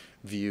parks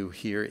view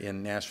here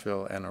in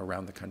Nashville and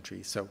around the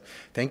country. So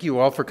thank you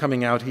all for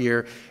coming out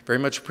here. Very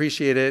much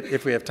appreciate it.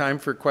 If we have time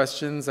for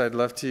questions, I'd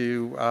love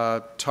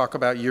to talk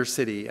about your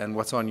city and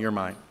what's on your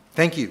mind.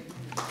 Thank you.